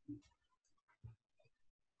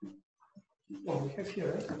 Oh, we have here,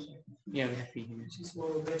 right? Yeah, we have here. This is for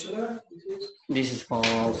bachelor. This is for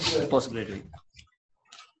postgraduate.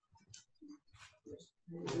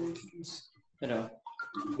 Hello.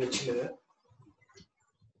 Bachelor.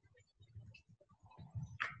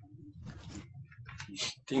 I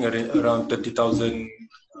think around 30,000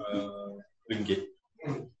 ringgit.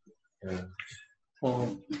 For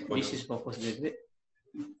this is for postgraduate.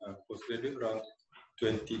 Postgraduate around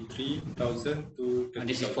 23,000 to 30,000. And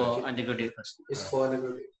this is for undergraduate first. Is for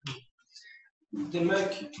undergraduate.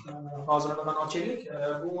 Demek hozir mana ochaylik.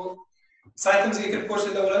 Bu saytimizga kirib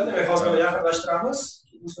ko'rsatib bo'ladi. Demak, hozir yaqinlashtiramiz.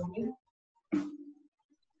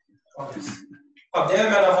 Hop, demak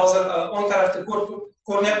mana hozir o'ng tarafda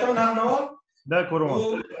ko'rinyaptimi narx-navo? Da,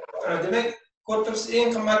 ko'ryapman. Demak, ko'rib turibsiz, eng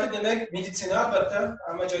qimmati demak meditsina, albatta,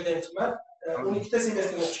 hamma joyda eng qimmat. 12 ta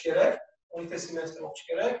semestr o'qish kerak. 12 ta semestr o'qish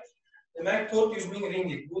kerak. Demak, 400,000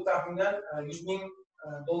 ringgit. Bu taxminan 100,000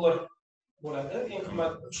 dollar bo'ladi. Eng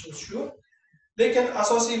qimmat o'qishimiz shu. Lekin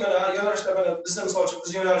asosiy mana yo'nalishlar mana bizning misol uchun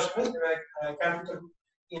biz yo'nalishimiz demak kompyuter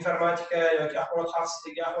informatika yoki axborot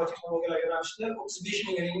xavfsizligi, axborot texnologiyalari yo'nalishida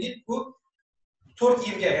 35,000 ringgit bu 4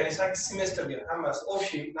 yilga, ya'ni 8 semestrga hammasi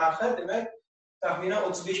общий narxi demak taxminan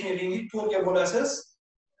 35,000 ringgit 4 ga bo'lasiz.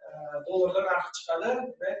 Dollarda narxi chiqadi.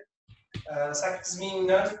 Demak 8,000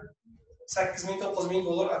 dan 8,000-9,000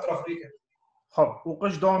 dollar atrofida ekan. Xo'p,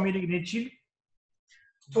 o'qish davomiyligi necha yil?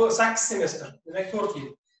 8 semestr, demak 4 yil.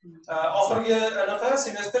 Oxirgi anaqa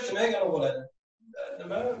semestr demak ana bo'ladi.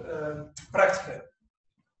 Nima? Praktika.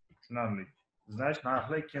 Tushunarli. Значит, narxi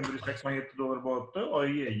 2187 dollar bo'libdi,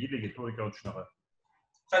 oyiga, yiliga to'g'ri keladi shunaqa.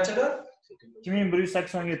 Qanchada?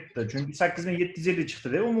 2187, chunki 8750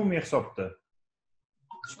 chiqdi-da umumiy hisobda.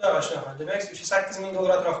 Shunaqa. Demak, o'sha 8,000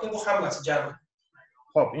 dollar atrofida bu hammasi jami.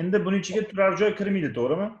 Xo'p, endi buning ichiga turar joy kirmaydi,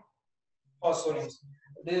 to'g'rimi? Hozir so'raymiz.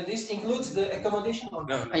 This includes the accommodation or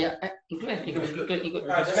Yeah, include.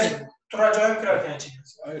 demak, turar joy ham kiradi ichiga.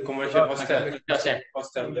 Accommodation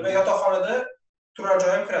hostel. Demak, yotoqxonada turar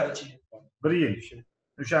joy ham kiradi ichiga. 1 yil.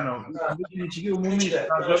 O'shani ichiga umumiy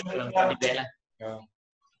turar joy.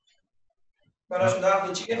 Mana shu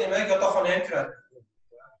narxning ichiga demak yotoqxona ham kiradi.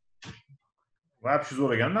 Вообще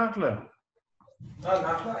zo'r ekan narxlar.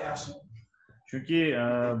 Narxlar yaxshi. Chunki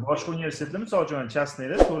boshqa universitetlar misol uchun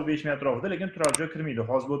частныйlar 4-5 ming atrofida, lekin turar joy kirmaydi.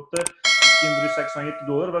 Hozir bu yerda 2187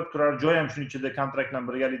 dollar va turar joy ham shuning ichida kontrakt bilan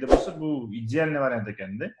birgalikda bo'lsa, bu idealniy variant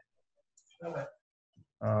ekanda.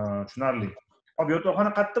 Tushunarli. Hop,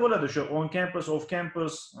 yotoqxona qayerda bo'ladi? Shu on campus, off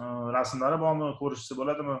campus rasmlari bormi, ko'rishsa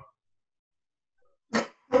bo'ladimi?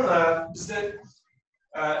 Bizda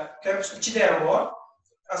kampus ichida ham bor.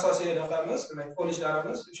 Asosiy yotoqlarimiz, demak,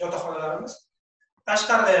 kollejlarimiz, yotoqxonalarimiz.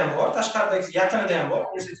 Tashqarida ham bor, tashqaridagi yaqinida ham bor,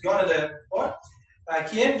 universitet yonida bor.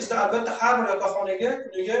 Keyin bizda albatta har bir yotoqxonaga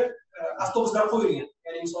kuniga avtobuslar qo'yilgan.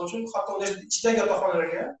 Ya'ni misol uchun hatto universitet ichidagi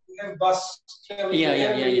yotoqxonalarga bus.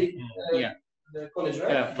 Yeah. The college,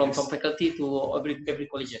 right? Yeah, from faculty to every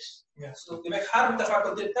colleges. Yeah. So demak har bitta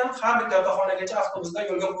fakultetdan har bitta yotoqxonagacha avtobuslar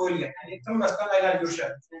yo'lga qo'yilgan. Ya'ni tinmasdan aylanib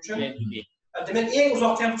yurishadi. Shuning uchun demak eng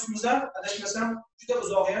uzoq kampusimiz ham adashmasam juda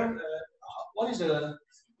uzoq ham what is the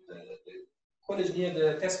college near the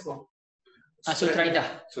Tesco? Sutraida.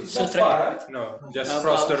 No, just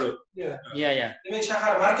across the road. Yeah. Demak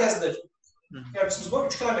shahar markazida kampusimiz bor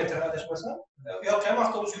 3 kilometr adashmasam. U yoqqa ham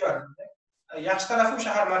avtobus yuradi. Yaxshi tarafi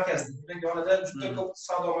shahar markazida. Demak yonida juda ko'p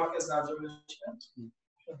savdo markazlari joylashgan.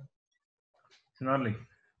 Tushunarli.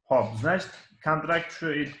 Xo'p, значит, kontrakt shu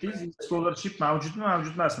aytdingiz, scholarship mavjudmi,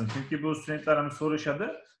 mavjud emasmi? Chunki bu studentlarimiz so'rashadi.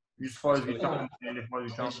 100% ga kam,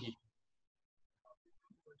 50% kam.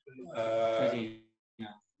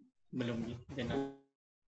 Belum.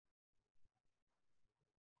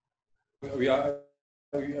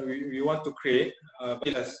 We want to create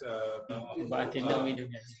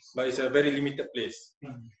but it's a very limited place.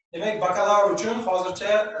 Demak, bakalavr uchun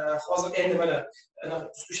hozircha hozir endi mana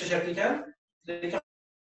ishlashyapti ekan. Lekin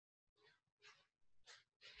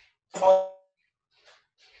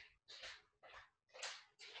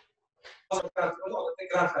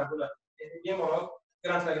grantlar bo'ladi. Bemalol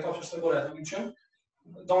grantlarga topshirsa bo'ladi. Buning uchun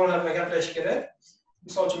donorlar bilan gaplashish kerak.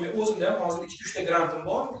 Misol uchun men o'zimda ham hozir 2-3 ta grantim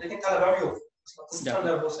bor, lekin talabam yo'q.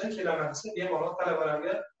 Qiziqqanlar bo'lsa, kelaman desa, bemalol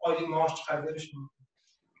talabalarga oylik maosh chiqarib berish mumkin.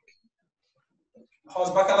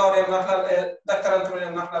 Hozir bakalavriat narxlari, doktorantura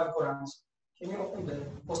narxlarini ko'ramiz. Keyin o'qiydi,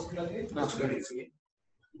 postgraduate.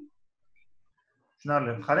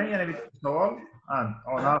 Tushunarli. Qarang, yana bitta savol.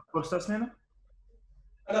 Narx ko'rsatasizmi meni?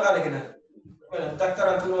 Anaqaligini. Mana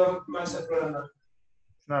doktorantura magistraturalari.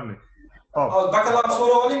 Tushunarli. Hop. Bakalavr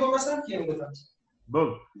so'rab oling bo'lmasam, keyin o'tamiz.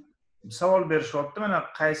 Bo'l. savol berishyapti. Mana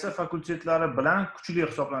qaysi fakultetlari bilan kuchli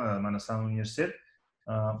hisoblanadi mana San universitet?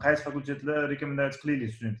 Qaysi fakultetlar rekomendatsiya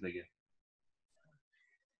qilaylik studentlarga?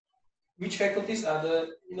 Which faculties are the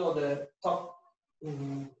the top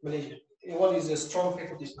in Malaysia? What is the strong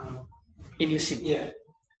faculties now? In USIM. Yeah.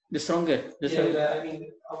 The stronger. I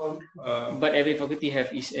mean, but every faculty have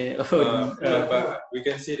its own. But we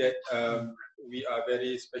can see that we are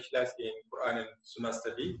very specialized in Quran and Sunnah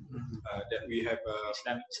study. That we have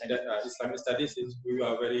Islamic studies. We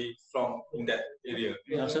are very strong in that area.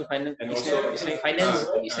 And also finance. And also Islamic finance.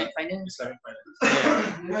 Islamic finance. Islamic finance.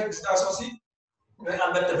 demak bizda asosiy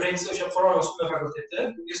albatta birinchisi o'sha Qur'on va Sunna fakulteti,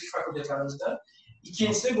 eski fakultetlarimizda.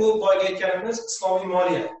 Ikkinchisi bu boyagi aytganimiz islomiy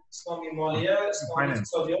moliya, islomiy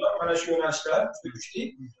iqtisodiyot, mana shu yo'nalishlar juda kuchli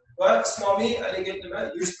va islomiy haligi nima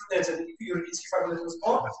yurisprudensiya deydi, yuridik fakultetimiz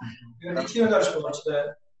bor. Yana ikki yo'nalish bor ichida.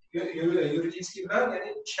 Yuridik bilan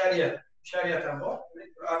ya'ni shariat ham bor.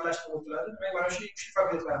 Aralashtirib o'tiladi. Demak, mana shu ikki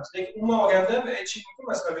fakultetlarimiz. Lekin umuman olganda men aytishim mumkin,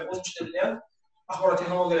 masalan, o'zbek tilida ham, axborot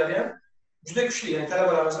texnologiyalari ham juda kuchli, ya'ni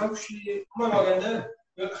talabalarimiz ham kuchli. Umuman olganda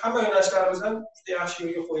hamma yo'nalishlarimiz ham juda yaxshi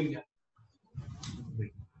yo'lga qo'yilgan.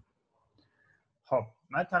 Xo'p,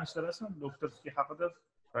 men tanishtirasizmi doktorskiy haqida,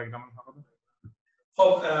 programma haqida?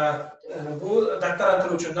 Xo'p, bu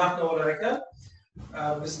doktorantura uchun narx navolar ekan.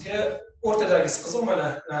 Bizga o'rtadagisi qiziq, mana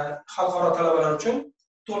xalqaro talabalar uchun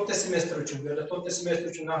 4 ta semestr uchun, bu yerda 4 ta semestr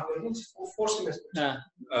uchun narx berilgan, 4 semestr.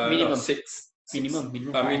 Minimum 6. Minimum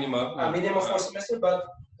 4 semestr, but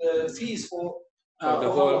the fees for the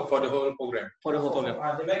whole program. For the whole program.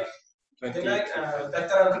 Demak,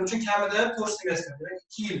 doktorantura uchun kamida 4 semestr, demak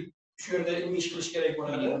 2 yil shu yerda ilmiy ish qilish kerak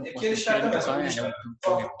bo'ladi. Kelish shart emas,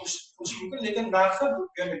 qilish mumkin, lekin narxi bu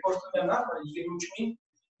yerda ko'rsatilgan narx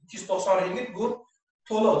 23.290 ringgit, bu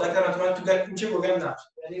to'lov doktoranturani tugatguncha bo'lgan narx.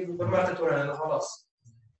 Ya'ni bu bir marta to'lanadi xolos.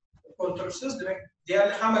 Ko'rib turibsiz, demak,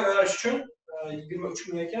 deyarli hamma yo'nalish uchun 23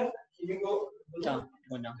 ming ekan, keyin bu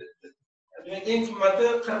demak eng qimmati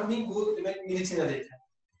 40 ming, bu demak meditsinada ekan.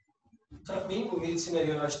 40 ming bu meditsina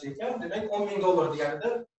yo'nalishida ekan, demak 10 ming dollar deganida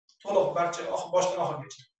to'liq barcha boshdan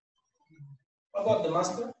oxirigacha. About the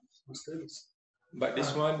master? But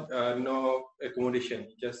this one, no accommodation,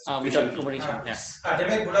 just without accommodation. Yes.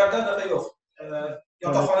 Demak, bularda naqa yo'q.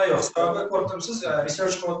 Yotoqxona yo'q. Sababi ko'rib turibsiz,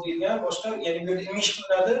 research mode deyilgan, boshqa, ya'ni bu yerda ilmiy ish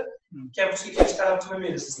qilinadi, kampusga kelish talab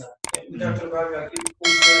qilinmaydi sizdan. Uydan turib yoki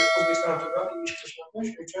O'zbekistondan turib ilmiy ish qilish mumkin,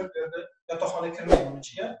 shuning uchun bu yerda yotoqxona kirmaydi uning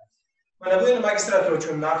ichiga. Mana bu endi magistratura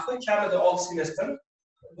uchun narxi kamida 6 semestr.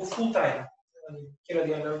 Bu full time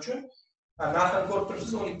keladiganlar uchun. Narxini ko'rib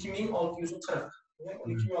turibsiz, 12.640. Demak,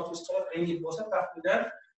 12.640 ringgit bo'lsa, taxminan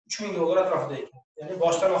 3.000 dollar atrofida ekan. Ya'ni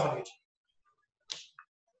boshdan oxirigacha.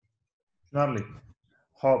 Tushunarli.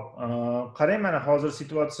 Xo'p, qarang, mana hozir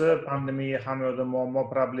situatsiya, pandemiya, hamma yoqda muammo,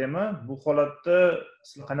 problema. Bu holatda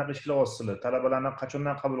siz qanaqa ish qilyapsizlar? Talabalarni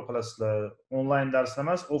qachondan qabul qilasizlar? Onlayn darslar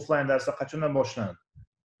emas, offlayn darslar qachondan boshlanadi?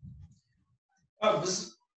 Biz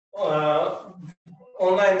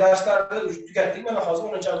onlayn darslarni tugatdik. Mana hozir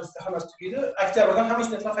 10-avgustda hammasi tugaydi. Oktyabrdan hamma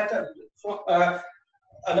studentlar qaytadi.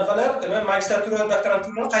 Anaqalar, demak, magistratura,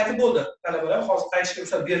 doktorantura qaytib bo'ldi. Talabalar hozir qaytishga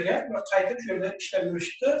ruxsat bergan, qaytib shu yerda ishlab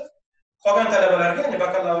yurishdi. Qolgan talabalarga, ya'ni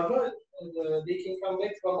bakalavrlar, they can come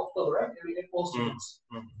back from October, right? All students.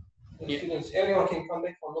 Everyone can come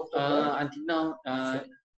back from October.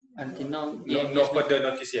 Until now, no further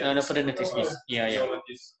notice yet. No further notice. Yeah. No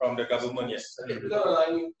notice from the government, yes.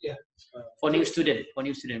 Yeah. For new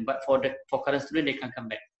student, but for current student, they can come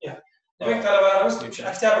back. Yeah. Demak, talabalarimiz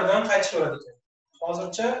oktyabrdan qaytishaveradi ekan.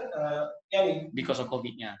 Hozircha, ya'ni because of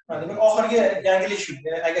COVID, yeah. Demak, oxirgi yangilik shu.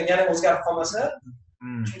 Agar yana o'zgarib qolmasa,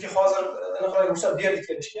 chunki hozir aniqroq ruxsat berdik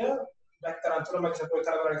kelishga, doktorantura, magistratura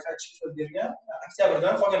talabalariga qaytishga ruxsat bergan.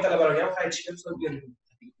 Oktyabrdan qolgan talabalarga ham qaytishga ruxsat berilgan.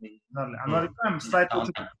 Amerika ham slayd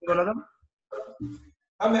o'chirib bo'ladimi?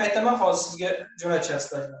 Men aytaman, hozir sizga jo'natishadi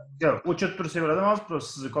slaydlarni. Yo'q, o'chirib tursa bo'ladimi? Hozir просто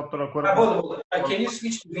sizni kattaroq ko'rib. Bo'ldi. Can you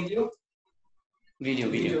switch to video? Video,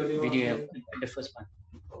 the first one.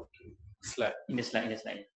 Slide. In the slide.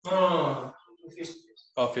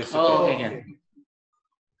 Office. Okay.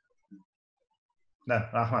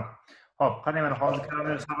 Rahmat. Xo'p, qarang, mana hozir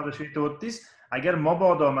koronavirus haqida shu yerda o'tdingiz. Agar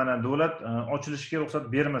mabodo mana davlat ochilishiga ruxsat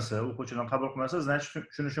bermasa, o'quvchilarni qabul qilmasa, значит,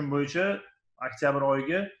 tushunishim bo'yicha oktyabr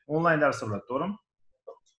oyiga onlayn darslar bo'ladi, to'g'rimi?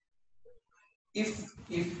 If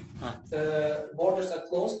the borders are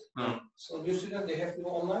closed, so new students they have to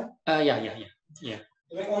go online. Yeah.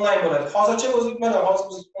 Demak, onlayn bo'ladi. Hozircha o'zi mana hozir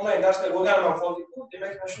biz onlayn darslar bo'lganman qoldik-ku.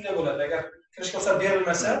 Demak, shunday bo'ladi. Agar kirishga ruxsat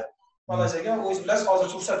berilmasa, Malayziyaga o'z bilasiz,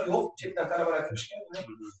 hozircha ruxsat yo'q, chetdan talabalar kirishga.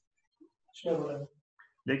 Shunday bo'ladi.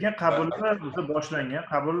 Lekin qabullar o'zi boshlangan,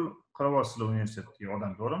 qabul qilyapsizlar universitetga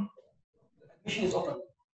odam, to'g'rimi? Admission is open.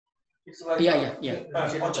 It's like Yeah.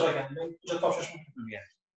 ochiq ekan. Hujjat topshirish mumkin. Yeah.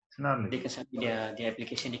 Tushunarli. They can submit their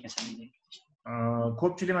application. They can submit their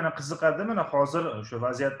Ko'pchilik mana qiziqadi, mana hozir o'sha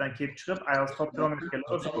vaziyatdan kelib chiqib IELTS topshira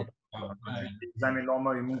olmayotganlar o'zi ko'p. Ekzaminni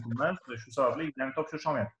olmoqlik mumkin emas, shu sababli ekzamin topshirish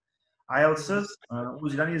olmayapti. IELTSsiz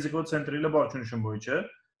o'zingizlarning язык sentringlar bor tushunishim bo'yicha.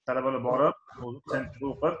 Talabalar borib, o'zi sentrda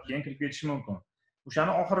o'qib, keyin kirib ketishi mumkin.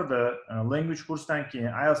 O'shani oxirida language kursdan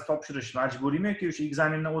keyin IELTS topshirish majburiymi yoki o'sha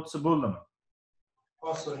ekzamindan o'tsa bo'ldimi?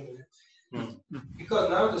 Because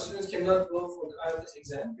now the students cannot go for the IELTS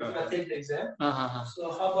exam, they cannot take the exam. So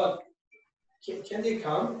how about can they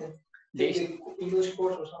come and take the English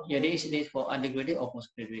course or something? Yeah, there is for undergraduate or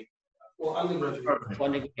postgraduate. For undergraduate. For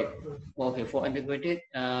undergraduate. Okay, for undergraduate,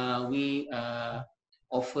 we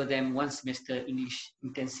offer them 1 semester English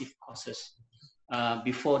intensive courses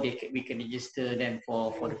before we can register them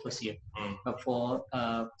for the first year. For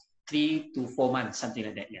 3 to 4 months, something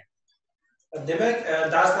like that. Yeah. Demak,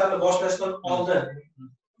 darslarni boshlashdan oldin,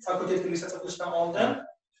 fakultetga registratsiya qilishdan oldin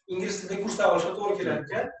ingliz tilida kurslar olishga to'g'ri keladi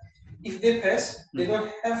ekan. If they pass, they don't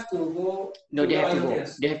have to go. No, they have to go.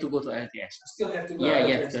 They have to go to LTS. Still have to go. Yeah,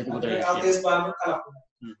 they have to go to LTS. LTS baribir talab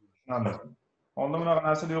qiladi. Oldin bunaqa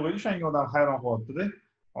narsa yo'q edi, shunga odam hayron qolyapti-da.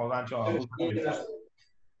 Hozircha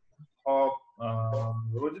hop,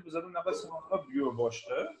 vроде bizda bunaqa savollar yo'q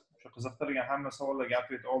boshda. O'sha qiziqtirgan hamma savollarga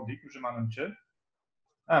ответ oldik, o'sha menimcha.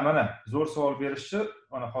 Mana zo'r savol berishchi,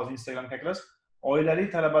 mana hozir Instagramga kirasiz. Oilali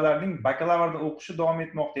talabalarning bakalavrda o'qishi davom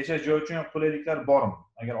etmoqda. Yashash joyi uchun qulayliklar bormi?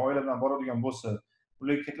 Agar oila bilan boradigan bo'lsa,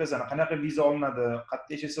 ularga ketlasana qanaqa viza olinadi,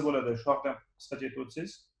 qayerda yashasa bo'ladi? Shu haqida qisqacha aytib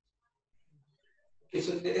o'tsangiz. Okay,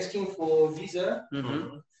 so they're asking for visa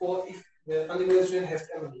for if the undergraduate student has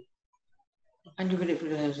family.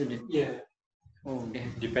 Undergraduate has student. Yeah. Oh, they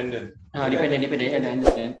Dependent.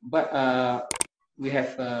 Dependent. But we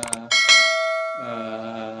have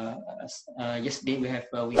yesterday we have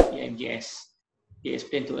with EMGS. They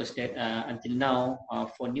explained to us that until now,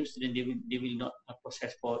 for new student, they will not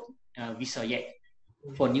process for visa yet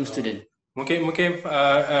for new student. Mungkin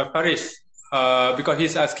Faris, because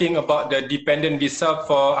he's asking about the dependent visa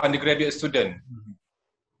for undergraduate student.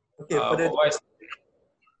 Okay, for the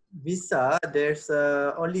visa, there's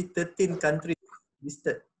only 13 countries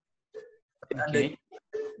listed.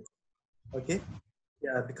 Okay.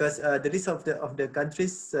 Yeah, because the list of the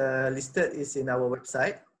countries listed is in our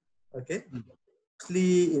website. Okay.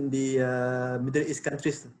 Mostly in the Middle East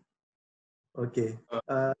countries. Okay.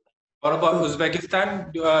 What about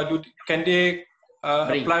Uzbekistan? Can they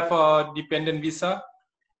apply for dependent visa?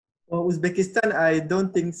 For Uzbekistan, I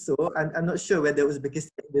don't think so. I'm not sure whether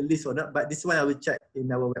Uzbekistan is the list or not, but this one I will check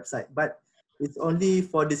in our website. But it's only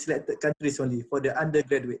for the selected countries only, for the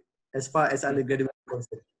undergraduate, as far as undergraduate is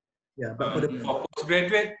concerned. Yeah, but for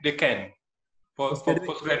postgraduate, they can. For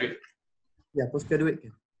postgraduate. Yeah, postgraduate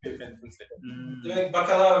can. Demak,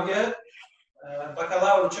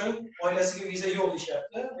 bakalavr uchun oilasiga viza yo'q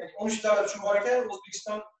deyapti. 13 davlat uchun bor ekan,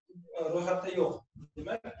 O'zbekiston ro'yxatda yo'q.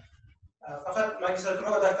 Demak, faqat magistratura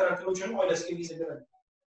va doktorantura uchun oilasiga viza beradi.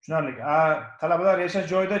 Tushunarli. Talabalar yashash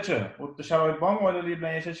joyidachi? U yerda sharoit bormi oilali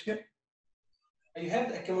bilan yashashga? You have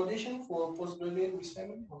the accommodation for postgraduate with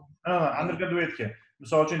family? Undergraduate ga.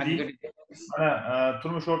 Misol uchun mana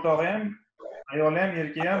turmush o'rtog'i ham, ayoli ham,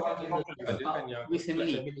 erkagi ham with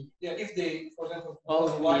family. Yeah, if they, for example,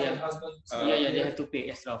 wife and husband. They have to pay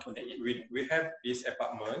extra for that. We have this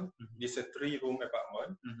apartment. This is a 3-room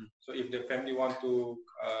apartment. So if the family want to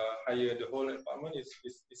hire the whole apartment,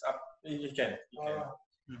 it's up. He can.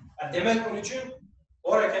 Demak, buning uchun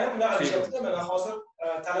bor ekan, ular aytishyapti, mana hozir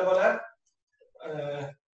talabalar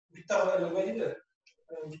bitta nima deydi?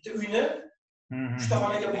 Bitta uyni 3 ta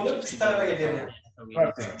xonaga bo'lib 3 talabaga bergan.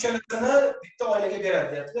 Uchalasini bitta oilaga beradi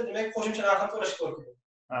deyapti. Demak, qo'shimcha narxni to'lash kerak.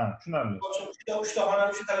 Tushunarli. 3 ta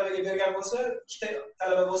xonani 3 talabaga bergan bo'lsa, 2 ta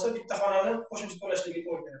talaba bo'lsa, bitta xonani qo'shimcha to'lashligi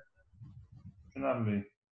to'g'ri keladi. Tushunarli.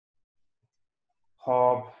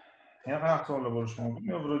 Xo'p, yana qanaqa savollar bo'lishi mumkin?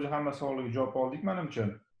 Yo, birozi hamma savollarga javob oldik menimcha.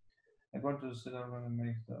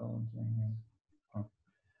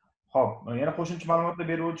 Xo'p, yana qo'shimcha ma'lumotlar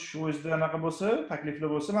berib o'tish o'zida anaqa bo'lsa, takliflar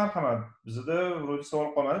bo'lsa, marhamat. Bizda birozi savol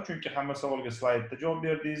qolmadi, chunki hamma savolga slaydda javob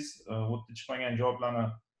berdingiz. O'tda chiqmagan javoblarni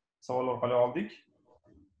savol orqali oldik.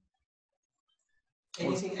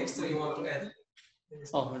 Anything extra you want to add?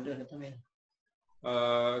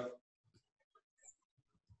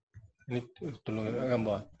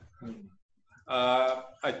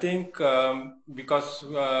 I think because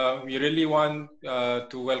we really want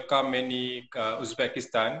to welcome many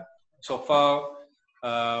Uzbekistan. So far,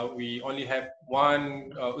 we only have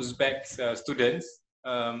 1 Uzbek students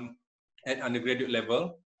at undergraduate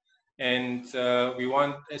level, and we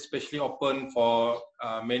want especially open for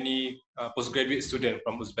many postgraduate students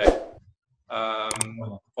from Uzbek.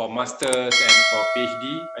 For masters and for PhD,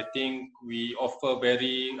 I think we offer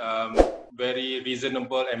very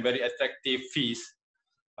reasonable and very attractive fees,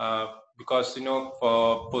 because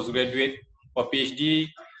for postgraduate, for PhD,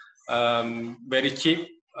 very cheap,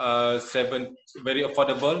 very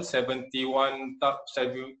affordable, 71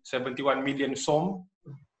 million som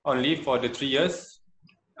only for the 3 years.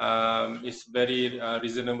 It's very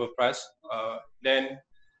reasonable price. Then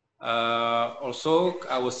also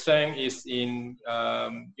our strength is in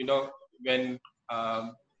when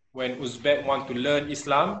Uzbek want to learn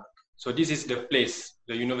Islam, so this is the place,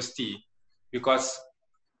 the university, because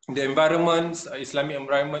the environment, Islamic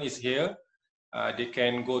environment is here. They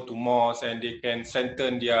can go to mosques and they can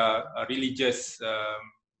strengthen their religious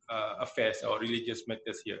affairs or religious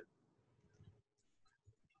matters here.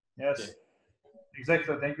 Yes, okay.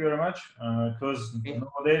 Exactly. Thank you very much. Because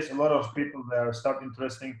nowadays a lot of people they are start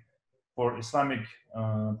interesting for Islamic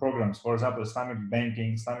programs. For example, Islamic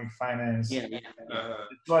banking, Islamic finance.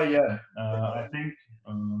 That's why, I think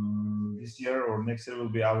this year or next year will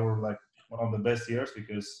be our one of the best years,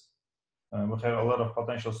 because we have a lot of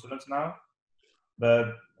potential students now.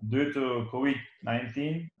 But due to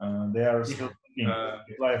COVID-19, they are still thinking to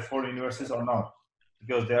apply for universities or not,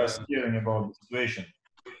 because they are scared about the situation.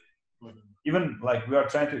 Even we are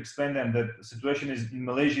trying to explain them that the situation in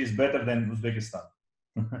Malaysia is better than Uzbekistan.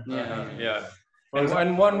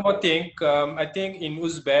 And one more thing, I think in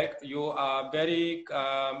Uzbek you are very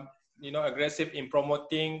aggressive in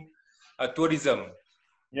promoting tourism.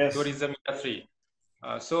 Yes. Tourism industry.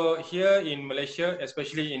 So here in Malaysia,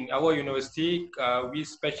 especially in our university, we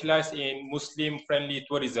specialize in Muslim-friendly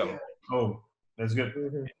tourism. Oh, that's good.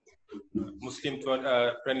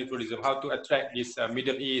 Muslim-friendly tourism. How to attract this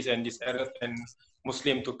Middle East and this Arab and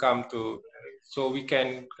Muslim to come to, so we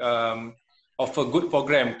can offer good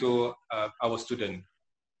program to our students.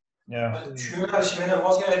 Yeah.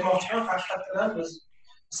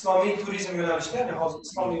 İslami turizm yönelişleri,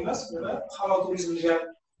 İslami emas, halal turizm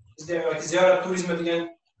degan, bizda yoki ziyorat turizmi degan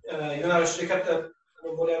yo'nalishga katta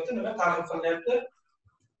bo'lyapti, targ'ib qilinyapti.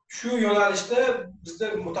 Shu yo'nalishda bizda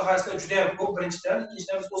mutaxassislar juda ham ko'p. Birinchidan,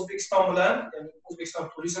 ikkinchidan biz O'zbekiston bilan, ya'ni O'zbekiston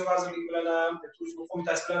turizm vazirligi bilan ham, turizm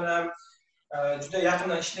qo'mitasi bilan ham juda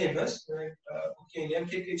yaqindan ishlaymiz. O'tgan yil ham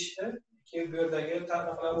kelib ketishdi, keyin bu yerdagi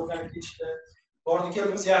tarmoqlar o'rganib ketishdi. Bordi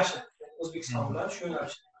kelimiz yaxshi O'zbekiston bilan shu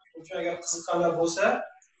yo'nalishda. Shuning uchun agar qiziqqanlar bo'lsa,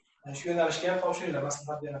 shu yo'nalishga ham topshiringlar,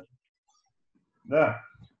 maslahat beraman. Da,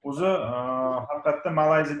 o'zi haqiqatda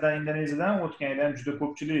Malayziyadan, Indoneziyadan o'tgan yil ham juda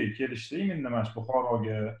ko'pchilik kelishdi. Endi mana shu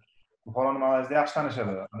Buxoroni Malayziyada yaxshi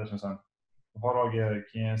tanishadi, adashmasam. Buxoroga,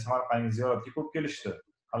 keyin Samarqandga ziyoratga ko'p kelishdi.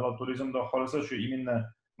 Halol turizmda xolisa shu imенно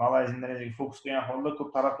Malayziya, Indoneziyaga fokus qilgan holda ko'p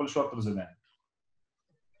talab qilishyapti bizdan.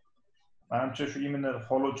 Menimcha shu imенно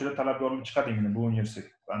xohlovchilar talabgorlik chiqadi imенно bu universitet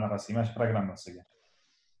anaqasiga, mana shu programmasiga.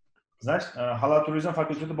 Значит, halol turizm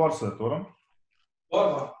fakulteti borsiz, to'g'rimi?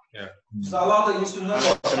 Bor. Biz alohida institutlar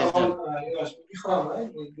halol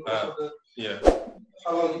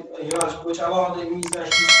yo'nalish bo'yicha alohida ilmiy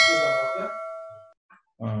izlanish institutlari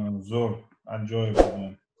bor. Zo'r, ajoyib.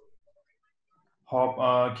 Hop,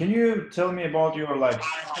 can you tell me about your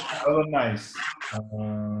alumni?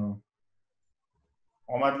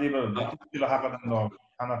 Omadli bir bitiruvchilar haqida,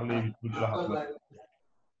 qanaqali bitiruvchilar haqida.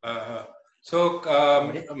 So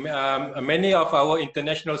many of our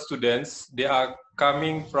international students, they are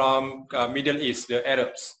coming from Middle East, the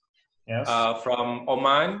Arabs. Yes. From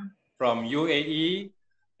Oman, from UAE,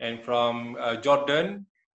 and from Jordan,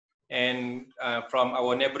 and from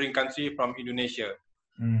our neighboring country, from Indonesia.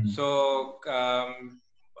 So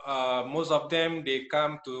most of them, they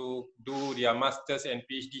come to do their masters and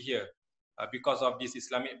PhD here because of this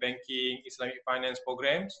Islamic banking, Islamic finance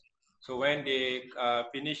programs. So when they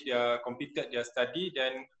completed their study,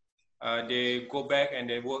 then they go back and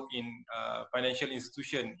they work in financial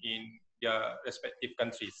institution in their respective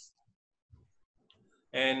countries.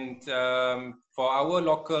 And for our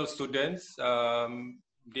local students,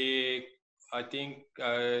 they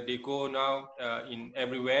go now in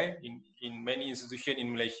everywhere in many institutions in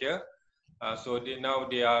Malaysia. So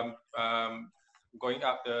they are going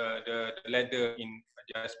up the ladder in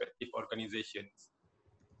their respective organizations.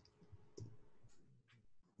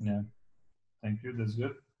 Yeah, thank you. That's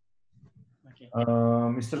good. Okay.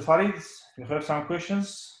 Mr. Farid, you have some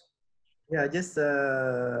questions? Yeah, just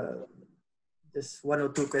one or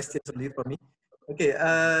two questions only for me. Okay,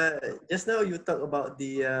 just now you talked about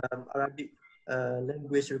the Arabic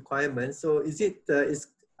language requirement. So is it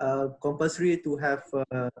compulsory to have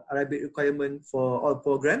Arabic requirement for all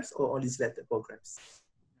programs or only selected programs?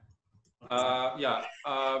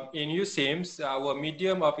 In USIM, our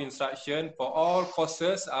medium of instruction for all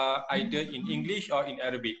courses are either in English or in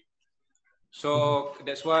Arabic. So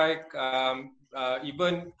that's why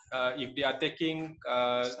even if they are taking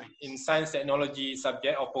in science technology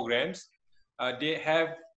subject or programs, they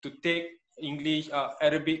have to take English or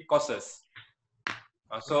Arabic courses.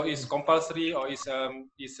 So it's compulsory, or is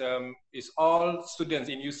all students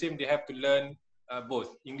in USIM, they have to learn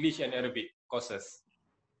both English and Arabic courses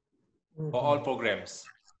for all programs.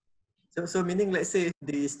 So meaning, let's say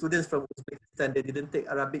the students from Uzbekistan, they didn't take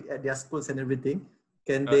Arabic at their schools and everything,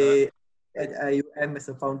 can they at IUM as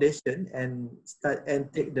a foundation and start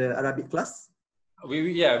and take the Arabic class? We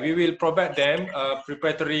will provide them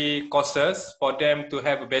preparatory courses for them to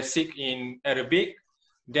have a basic in Arabic.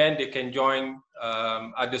 Then they can join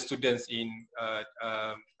other students in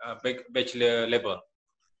bachelor level,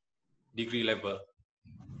 degree level.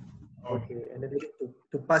 Okay, and then they need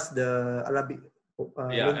to pass the Arabic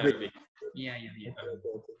language. Arabic. Yeah. Okay.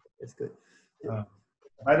 That's good.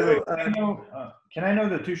 By the way, can I know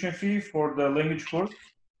the tuition fee for the language course?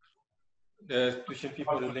 The tuition fee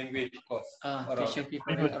for the language course. Tuition fee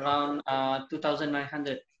for around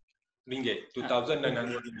 2,900 ringgit.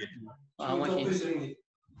 2,900 ringgit. How much is?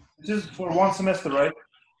 This is for one semester, right?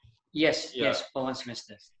 Yes, for one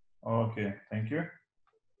semester. Okay, thank you.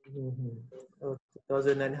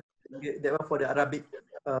 2,900. That one for the Arabic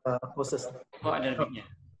courses. For Arabic, yeah.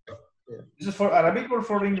 This is for Arabic or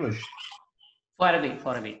for English? For Arabic.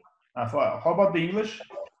 How about the English?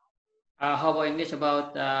 How about English?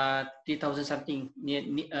 About 3,000 something,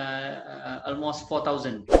 almost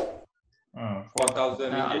 4,000.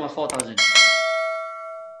 4,000. Almost 4,000.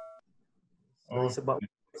 So it's about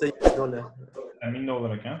 $1. I mean,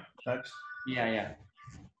 dollar, huh? That's. Yeah.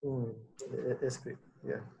 That's great.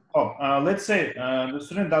 Yeah. Let's say the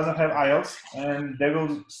student doesn't have IELTS and they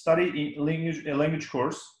will study in a language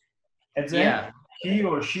course. At the end, he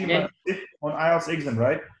or she must sit on IELTS exam,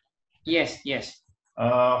 right? Yes.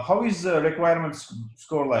 How is the requirement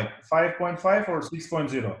score like? 5.5 or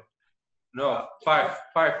 6.0? No,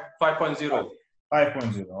 5.0.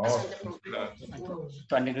 5.0.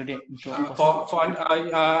 To undergraduate.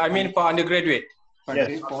 I mean for undergraduate.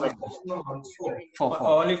 Yes.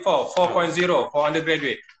 Only 4.0 for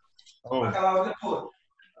undergraduate.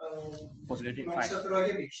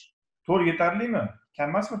 To'g'ri yetarlimi? Kam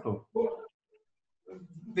emasmi to'g'ri?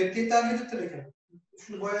 Yetarli debdi lekin.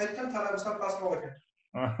 Shuni boya aytdim, talabimizdan pastroq ekan.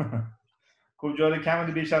 Ko'p joyda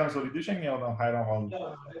kamida 5,5 so'raydi, o'shanga odam hayron qoldi.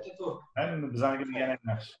 Endi bizaniki degani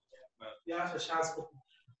yaxshi. Yaxshi, shans ko'p.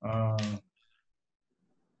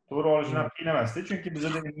 To'g'ri olish ham qiyin emasda, chunki bizda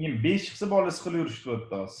 5 chiqsa bola siqilib yurishdi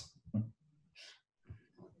o'tda hozir.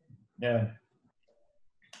 Yeah.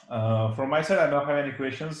 From my side, I don't have any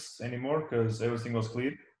questions anymore because everything was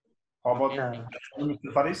clear. How about Mr.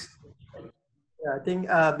 Faris? Yeah, I think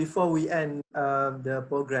before we end the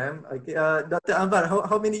program, okay, Dr. Anwar,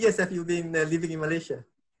 how many years have you been living in Malaysia?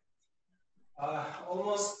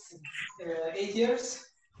 Almost 8 years.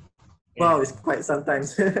 Wow, it's quite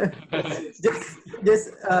sometimes.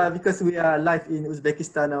 just because we are live in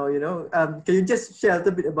Uzbekistan now, you know, can you just share a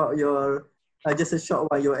little bit about your, just a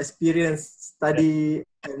short one, your experience, study,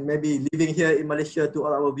 and maybe living here in Malaysia to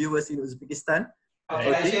all our viewers in Uzbekistan?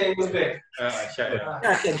 Okay. I share in Uzbek.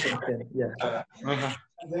 Can. Yeah.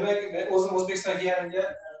 Demak, men o'zim O'zbekistonga kelganimga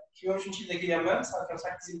 2013-yilda kelganman, salkam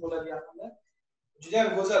 8 yil bo'ladi yaqinda. Juda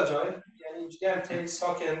ham go'zal joy, ya'ni juda ham tinch,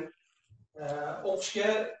 sokin. O'qishga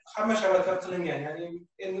hamma sharoitlar qilingan. Ya'ni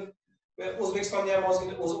endi men O'zbekistonda ham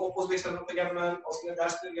o'zim O'zbekistonda o'qiganman, ozgina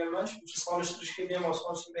dars berganman. Shuning uchun solishtirishga bemalol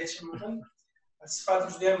solishtirib aytishim mumkin. Sifati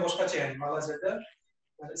juda ham boshqacha, ya'ni Malayziyada.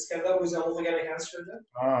 Iskandar o'zi ham o'qigan ekansiz shu yerda.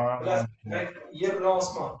 Yer bilan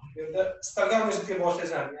osmon. Bu yerda istalgan universitetga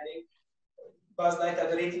boshlaysan. Ya'ni ba'zilar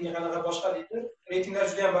aytadi reytingi qanaqa boshqa deydi. Reytinglar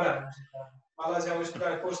juda ham baland. Malayziya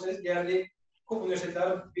universitetlarini ko'rsangiz, deyarli ko'p universitetlar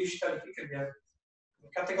 500 talikka kirgan.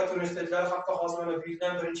 Katta universitetlar hatto hozir mana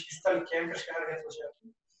buyukdan birinchi 100 talikka ham kirishga harakat qilishyapti.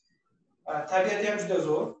 Tabiati ham juda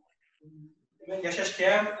zo'r. Yashashga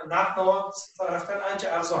ham narx-navo tarafdan ancha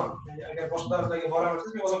arzon. Ya'ni agar boshqa davlatlarga boramiz,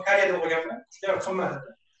 men o'zim Koreyada o'qiganman, juda ham qimmat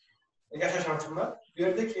edi. Yashash ham qimmat. Bu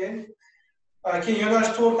yerda keyin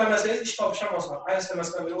yo'nalish to'g'ri tanlasangiz ish topish ham oson. Ayniqsa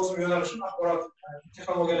masalan men o'zim yo'nalishim axborot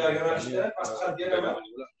texnologiyalar yo'nalishida maslahat beraman.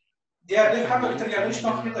 Deyarli hamma bitirgan ish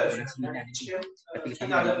topib ketadi.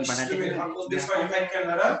 O'zbekistonga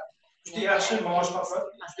qaytganlar ham juda yaxshi maosh topib,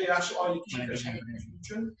 juda yaxshi oylik ish qilishgan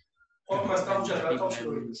uchun qo'rqmasdan hujjatlar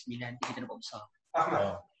topshiraveramiz. Rahmat.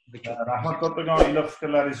 Rahmat kattakon iliq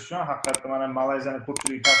fikrlaringiz uchun. Haqiqatdan mana Malayziyani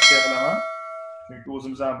ko'pchilikka tavsiya qilaman. Chunki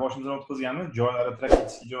o'zimizdan boshimizdan o'tkazganmiz, joylari tropik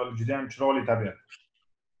joylar juda ham chiroyli tabiat.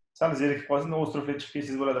 Sal zerikib qolsin, ostrovga chiqib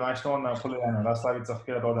kelsangiz bo'ladi. Mana shu tomondan puli yana Raslavitsa qilib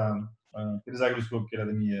keladi odam. Перезагрузка bo'lib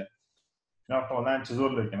keladi miya. Shunaqa tomondan ancha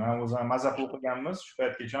zo'r lekin. Mana o'zim mazza qilib o'qiganmiz. Shu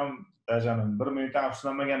paytgacha ham darajani 1 minutdan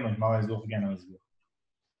afsuslanmaganman Malayziyada o'qiganimizga.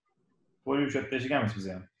 Qo'yib o'sha yerda yashaganmiz biz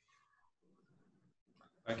ham.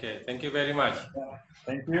 Okay, thank you very much.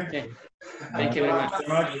 Thank you. Okay. Thank you very much.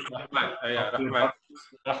 Rahmat. Ya, Rahmat.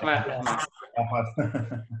 Rahmat. Rahmat.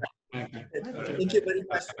 Thank you very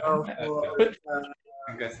much for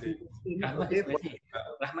Terima kasih.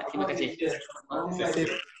 Rahmat, terima kasih.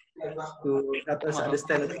 to help us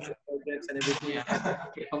understand the programs and everything.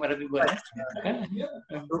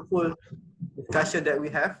 Fruitful discussion that we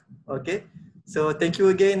have. Okay. So thank you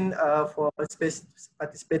again for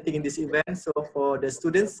participating in this event. So for the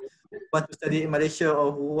students who want to study in Malaysia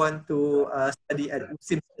or who want to study at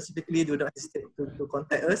USIM specifically, do not hesitate to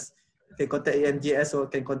contact us. You can contact EMGS or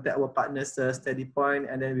can contact our partners Study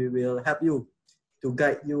Point, and then we will help you to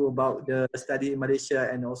guide you about the study in Malaysia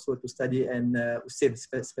and also to study in USIM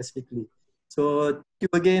specifically. So thank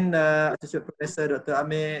you again, Associate Professor Dr.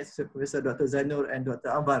 Amir, Associate Professor Dr. Zainur, and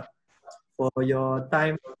Dr. Ambar for your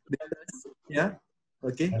time with us. Yeah.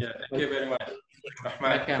 Okay. Yeah, thank you very much.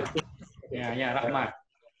 Rahmat. Yeah, Rahmat.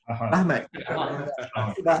 Rahmat.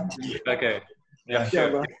 Okay. Yeah,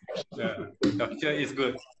 sure. Yeah, sure is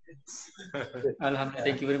good. Alhamdulillah,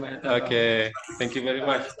 thank you very much. Okay, thank you very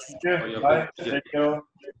much. Thank you. Bye. Thank you.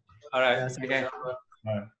 All right. Okay.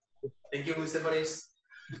 Thank you, Mr. Faris.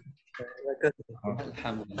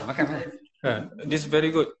 Alhamdulillah. Makan. This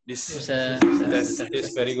very good. This is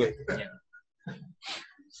very good.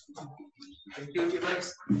 Thank you, Mr.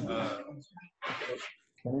 Faris.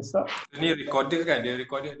 Can you stop? Ini recorded kan? Dia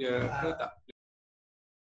recorded dia ke tak?